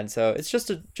 And so it's just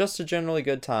a generally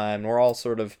good time. We're all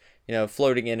sort of,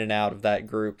 floating in and out of that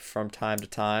group from time to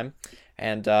time.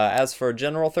 And as for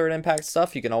general Third Impact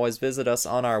stuff, you can always visit us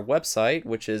on our website,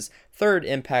 which is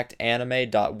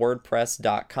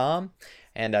thirdimpactanime.wordpress.com.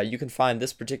 And you can find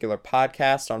this particular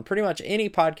podcast on pretty much any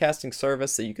podcasting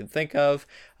service that you can think of.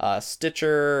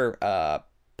 Stitcher,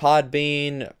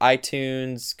 Podbean,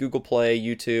 iTunes, Google Play,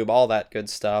 YouTube, all that good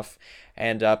stuff.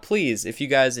 And please, if you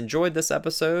guys enjoyed this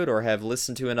episode or have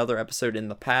listened to another episode in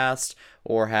the past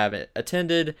or have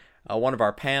attended one of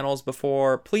our panels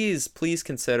before, please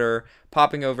consider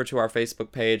popping over to our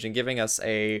Facebook page and giving us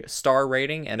a star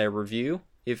rating and a review,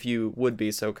 if you would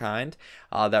be so kind.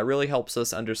 That really helps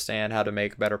us understand how to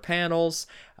make better panels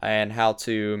and how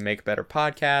to make better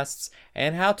podcasts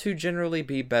and how to generally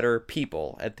be better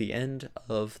people at the end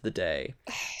of the day.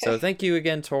 So thank you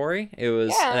again, Tori. It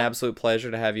was an Yeah. absolute pleasure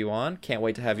to have you on. Can't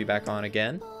wait to have you back on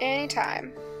again.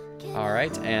 Anytime. All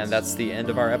right, and that's the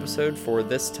end of our episode for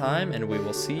this time, and we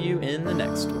will see you in the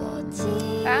next one.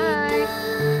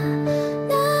 Bye.